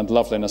power and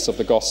loveliness of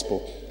the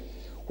gospel.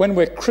 When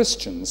we're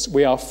Christians,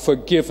 we are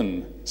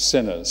forgiven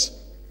sinners,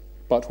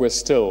 but we're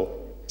still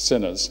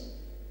sinners.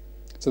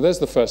 So there's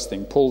the first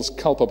thing, Paul's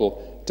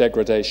culpable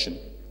degradation.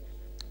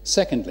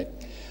 Secondly,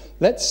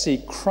 let's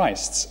see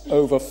Christ's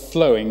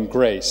overflowing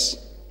grace.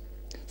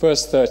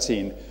 Verse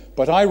 13,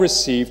 but I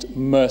received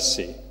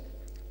mercy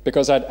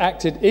because I'd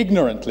acted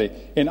ignorantly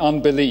in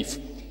unbelief.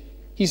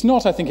 He's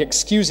not, I think,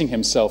 excusing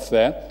himself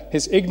there.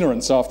 His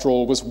ignorance, after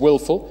all, was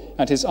willful,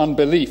 and his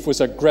unbelief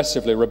was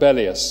aggressively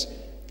rebellious.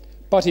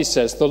 But he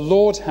says, the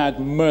Lord had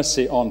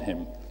mercy on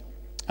him.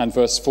 And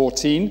verse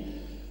 14,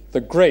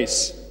 the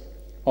grace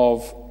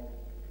of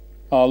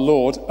our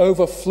Lord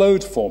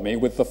overflowed for me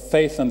with the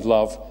faith and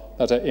love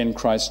that are in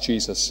Christ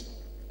Jesus.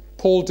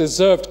 Paul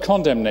deserved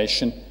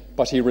condemnation,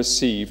 but he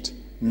received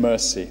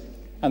mercy.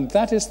 And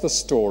that is the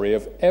story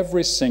of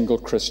every single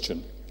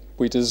Christian.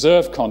 We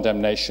deserve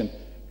condemnation,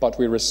 but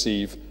we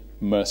receive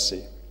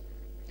mercy.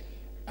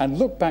 And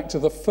look back to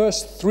the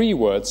first three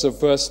words of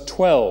verse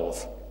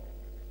 12.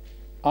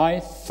 I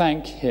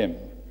thank him.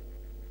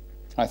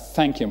 I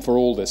thank him for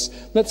all this.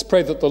 Let's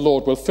pray that the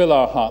Lord will fill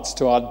our hearts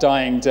to our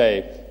dying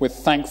day with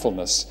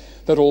thankfulness,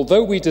 that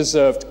although we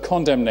deserved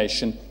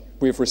condemnation,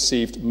 we've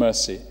received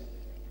mercy.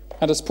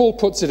 And as Paul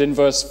puts it in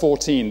verse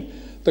 14,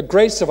 the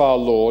grace of our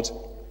Lord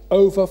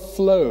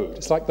overflowed.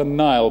 It's like the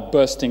Nile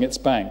bursting its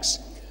banks.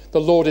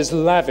 The Lord is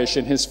lavish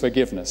in his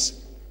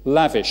forgiveness,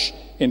 lavish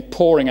in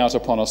pouring out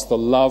upon us the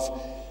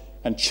love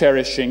and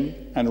cherishing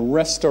and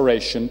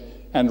restoration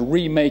and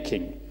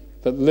remaking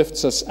that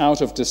lifts us out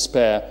of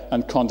despair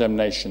and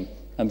condemnation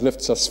and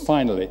lifts us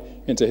finally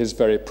into his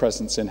very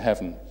presence in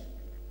heaven.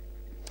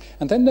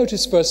 And then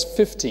notice verse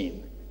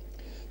 15.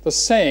 The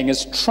saying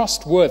is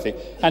trustworthy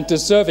and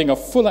deserving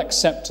of full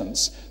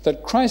acceptance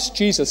that Christ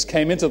Jesus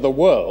came into the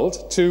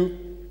world to...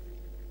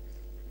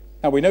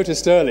 Now, we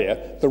noticed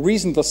earlier, the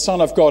reason the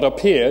Son of God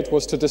appeared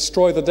was to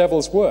destroy the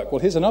devil's work. Well,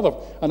 here's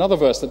another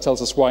verse that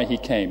tells us why he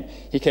came.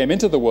 He came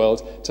into the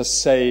world to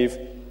save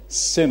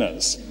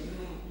sinners.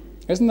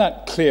 Isn't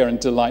that clear and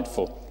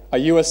delightful? Are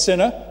you a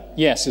sinner?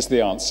 Yes, is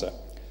the answer.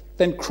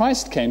 Then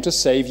Christ came to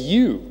save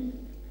you.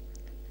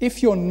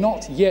 If you're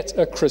not yet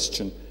a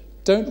Christian,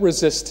 don't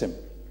resist him.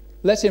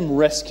 Let him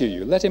rescue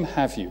you. Let him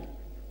have you.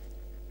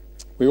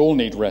 We all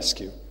need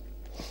rescue.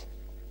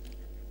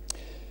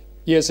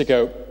 Years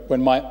ago,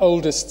 when my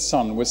oldest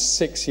son was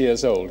 6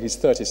 years old, he's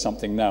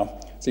 30-something now,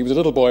 so he was a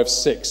little boy of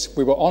 6,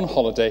 we were on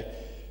holiday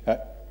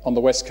on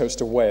the west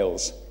coast of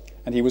Wales,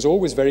 and he was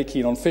always very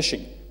keen on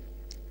fishing.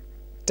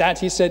 Dad,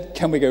 he said,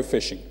 can we go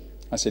fishing?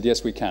 I said,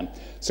 yes, we can.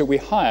 So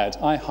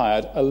I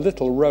hired a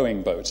little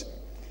rowing boat,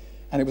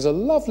 and it was a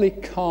lovely,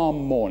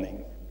 calm morning.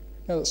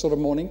 You know that sort of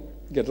morning?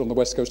 You get it on the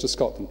west coast of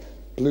Scotland.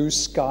 Blue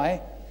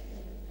sky,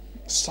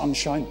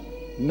 sunshine,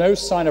 no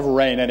sign of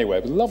rain anywhere.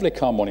 It was a lovely,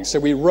 calm morning. So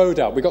we rowed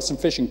out. We got some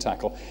fishing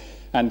tackle,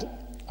 and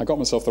I got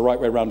myself the right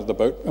way round to the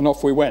boat, and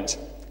off we went.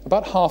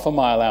 About half a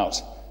mile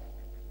out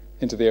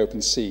into the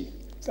open sea.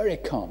 Very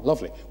calm,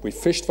 lovely. We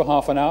fished for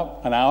half an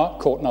hour,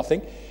 caught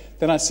nothing.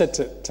 Then I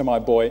said to my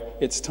boy,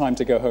 it's time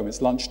to go home,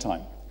 it's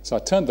lunchtime. So I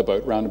turned the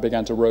boat round and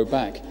began to row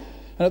back.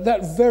 And at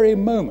that very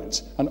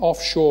moment, an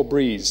offshore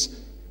breeze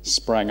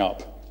sprang up.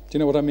 Do you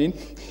know what I mean?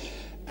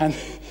 And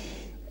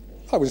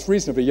I was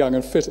reasonably young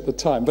and fit at the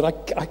time,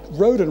 but I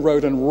rowed and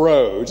rowed and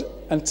rowed,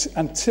 and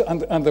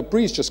the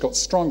breeze just got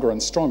stronger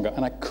and stronger,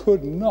 and I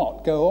could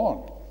not go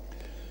on.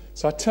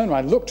 So I turned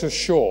around, I looked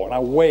ashore, and I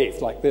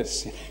waved like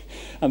this.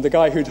 And the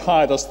guy who'd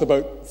hired us the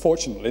boat,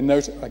 fortunately,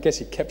 I guess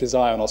he kept his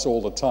eye on us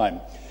all the time.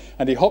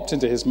 And he hopped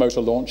into his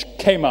motor launch,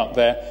 came out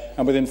there,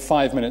 and within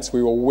 5 minutes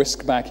we were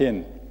whisked back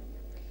in.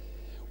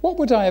 What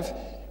would I have,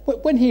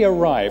 when he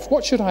arrived,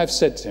 what should I have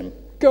said to him?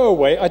 Go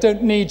away, I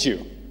don't need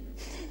you.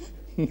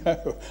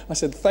 No, I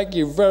said, thank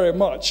you very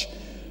much.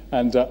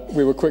 And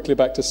we were quickly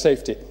back to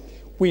safety.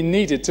 We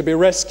needed to be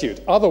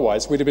rescued.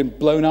 Otherwise, we'd have been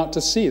blown out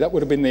to sea. That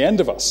would have been the end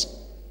of us.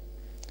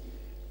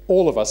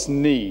 All of us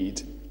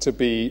need to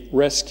be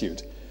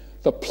rescued.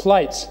 The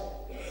plight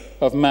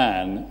of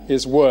man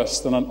is worse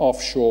than an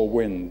offshore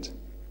wind.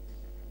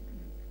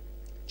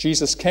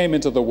 Jesus came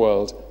into the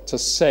world to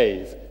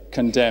save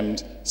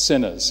condemned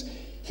sinners.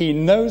 He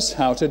knows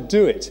how to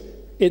do it.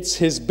 It's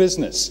his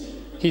business.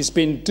 He's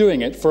been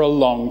doing it for a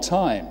long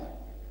time.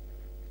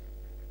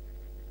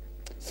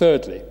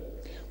 Thirdly,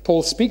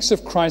 Paul speaks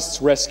of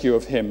Christ's rescue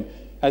of him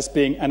as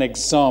being an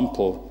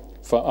example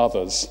for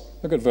others.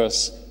 Look at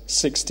verse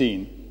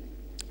 16.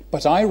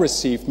 But I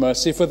received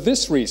mercy for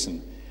this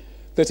reason,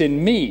 that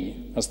in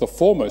me, as the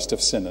foremost of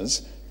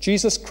sinners,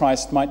 Jesus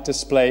Christ might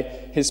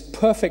display his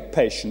perfect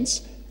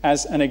patience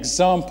as an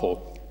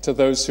example to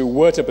those who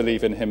were to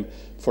believe in him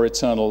for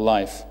eternal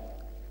life.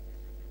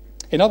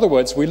 In other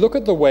words, we look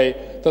at the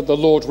way that the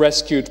Lord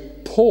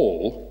rescued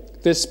Paul,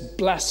 this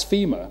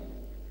blasphemer,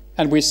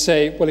 and we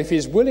say, well, if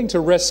he's willing to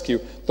rescue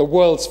the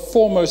world's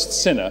foremost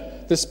sinner,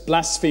 this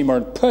blasphemer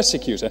and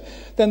persecutor,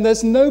 then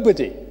there's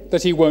nobody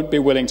that he won't be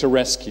willing to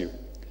rescue.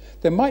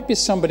 There might be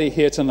somebody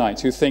here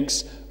tonight who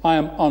thinks, I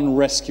am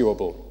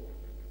unrescuable.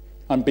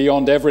 I'm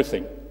beyond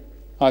everything.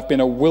 I've been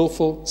a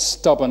willful,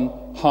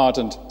 stubborn,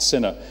 hardened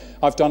sinner.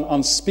 I've done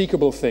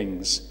unspeakable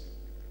things.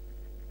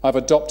 I've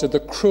adopted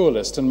the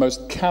cruelest and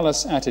most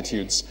callous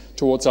attitudes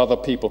towards other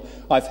people.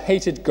 I've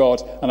hated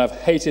God and I've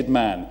hated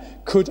man.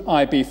 Could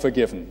I be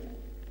forgiven?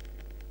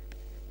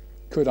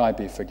 Could I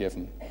be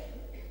forgiven?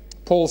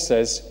 Paul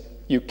says,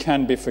 you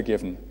can be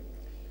forgiven.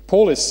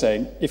 Paul is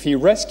saying, if he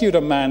rescued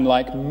a man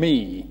like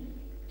me,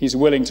 he's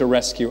willing to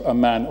rescue a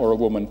man or a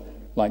woman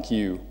like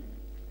you.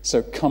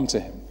 So come to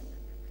him.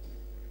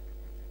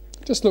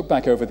 Just look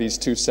back over these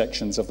two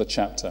sections of the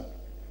chapter.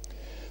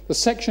 The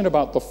section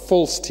about the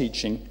false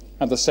teaching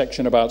and the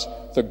section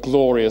about the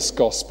glorious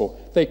gospel,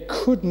 they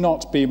could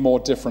not be more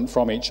different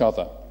from each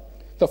other.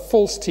 The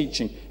false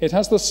teaching, it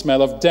has the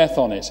smell of death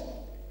on it.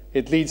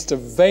 It leads to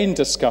vain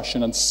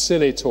discussion and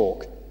silly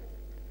talk.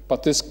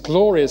 But this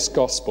glorious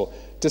gospel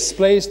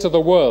displays to the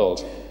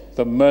world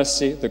the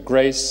mercy, the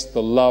grace,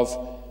 the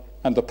love,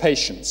 and the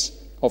patience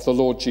of the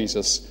Lord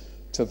Jesus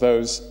to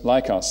those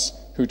like us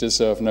who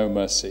deserve no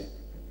mercy.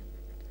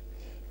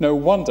 No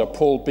wonder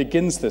Paul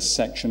begins this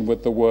section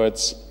with the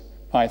words,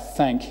 I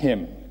thank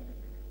him.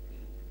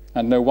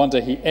 And no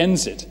wonder he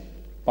ends it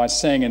by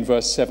saying in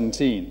verse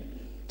 17,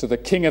 to the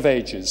King of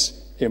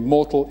ages,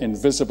 immortal,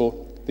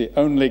 invisible, the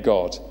only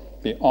God,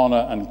 be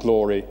honor and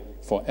glory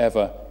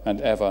forever and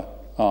ever.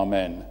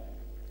 Amen.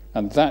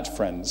 And that,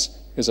 friends,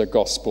 is a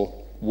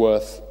gospel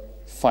worth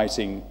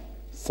fighting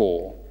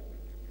for.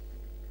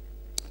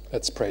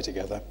 Let's pray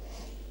together.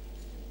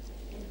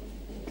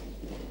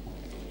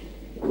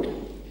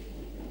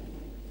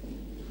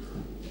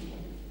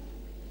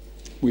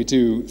 We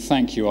do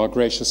thank you, our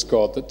gracious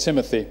God, that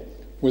Timothy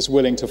was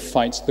willing to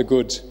fight the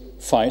good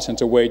fight and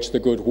to wage the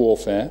good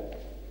warfare.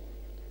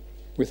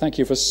 We thank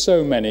you for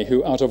so many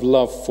who, out of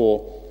love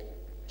for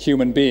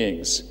human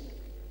beings,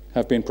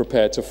 have been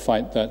prepared to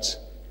fight that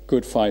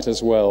good fight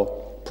as well,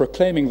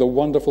 proclaiming the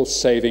wonderful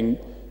saving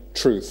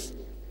truth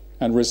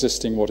and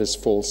resisting what is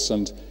false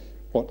and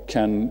what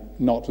can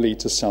not lead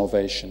to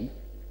salvation.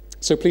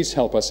 So please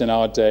help us in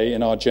our day,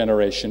 in our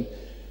generation,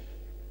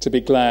 to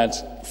be glad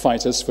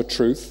fighters for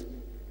truth,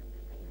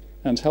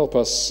 and help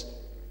us,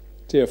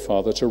 dear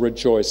Father, to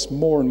rejoice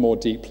more and more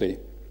deeply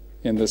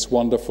in this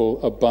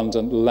wonderful,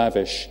 abundant,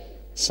 lavish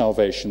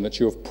salvation that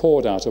you have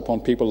poured out upon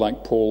people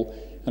like Paul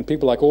and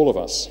people like all of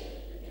us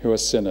who are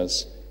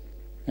sinners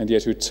and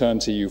yet who turn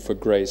to you for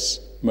grace,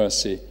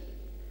 mercy,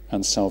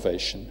 and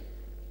salvation.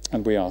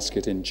 And we ask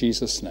it in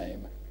Jesus'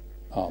 name.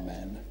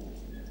 Amen.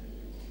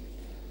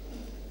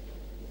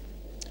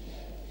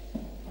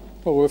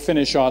 Well, we'll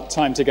finish our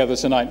time together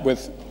tonight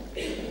with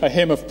a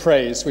hymn of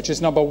praise, which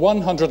is number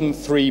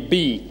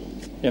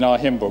 103b in our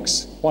hymn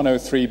books,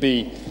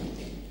 103b.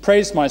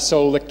 Praise my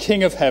soul, the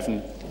King of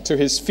heaven, to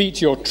his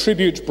feet your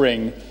tribute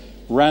bring,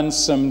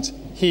 ransomed,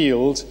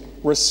 healed,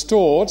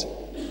 restored,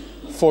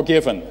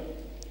 forgiven.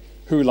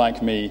 Who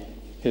like me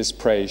his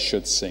praise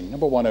should sing?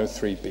 Number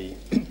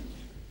 103b.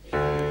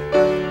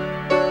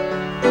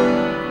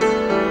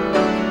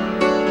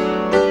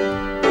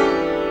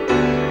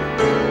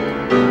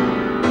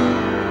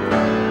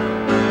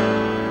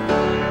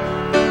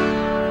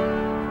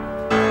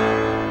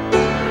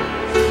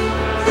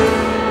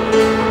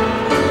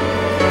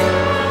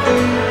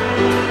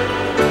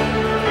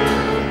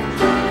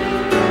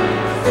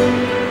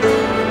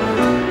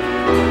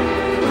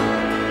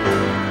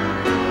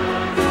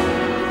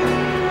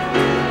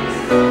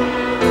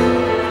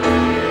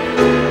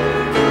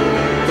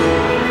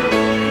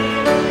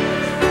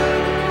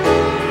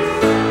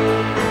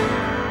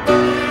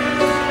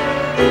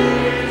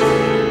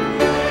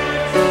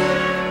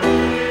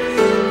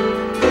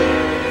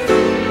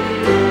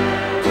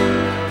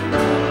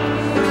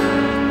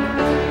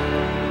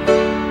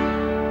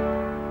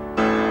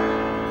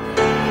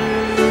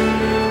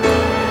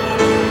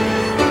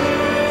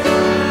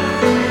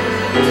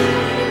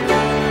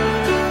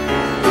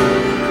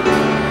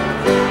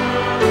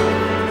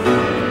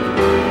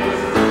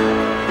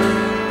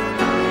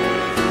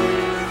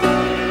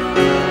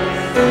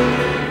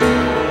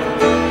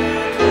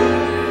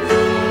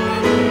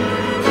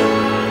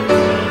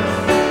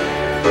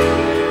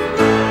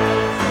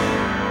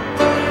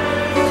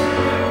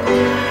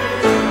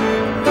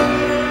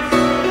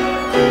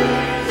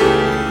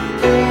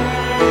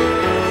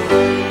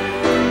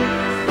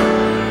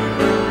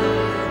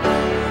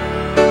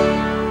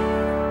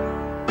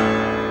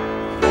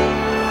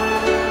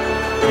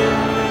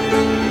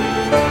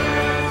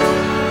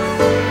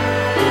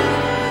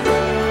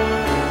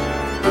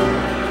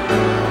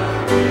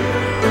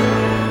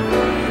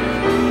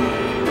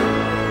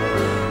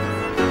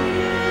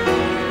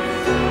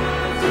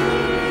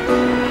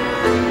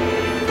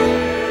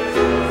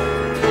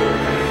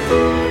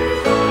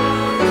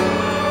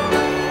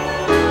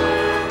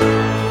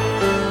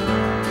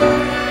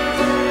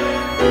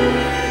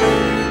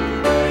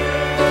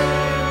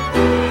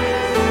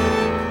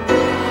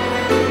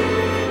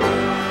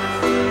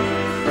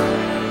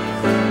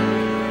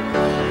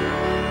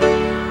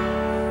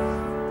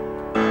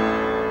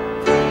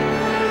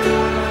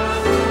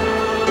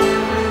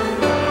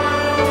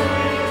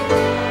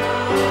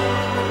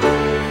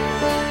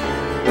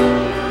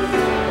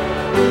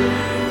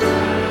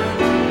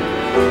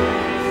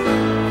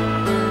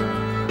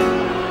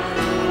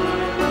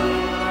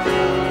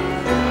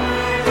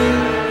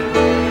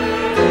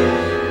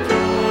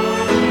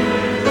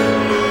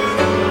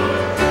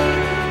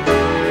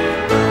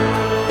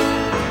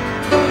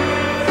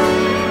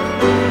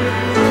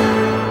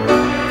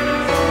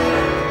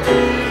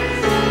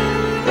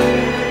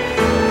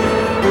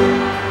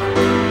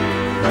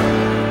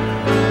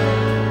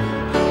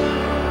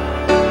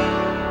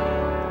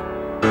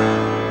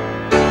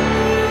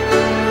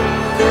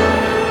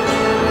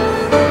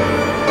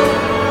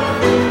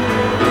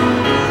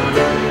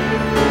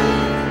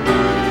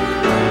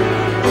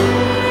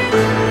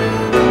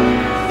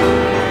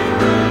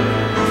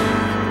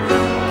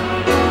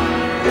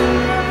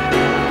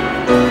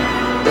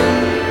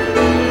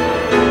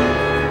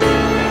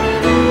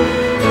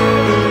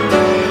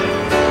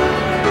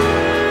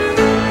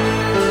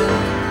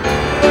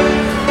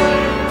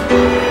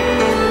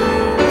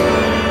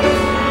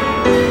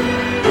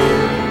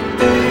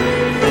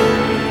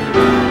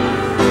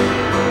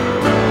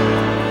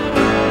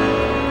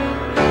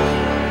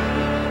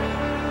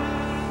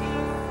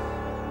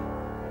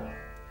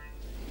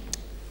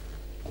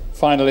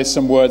 Finally,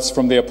 some words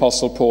from the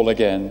Apostle Paul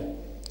again.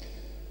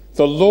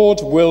 The Lord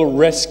will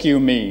rescue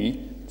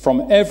me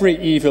from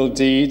every evil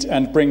deed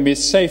and bring me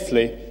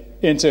safely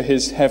into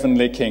his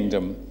heavenly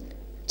kingdom.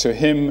 To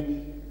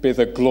him be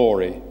the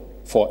glory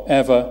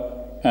forever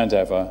and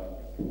ever.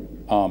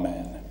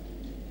 Amen.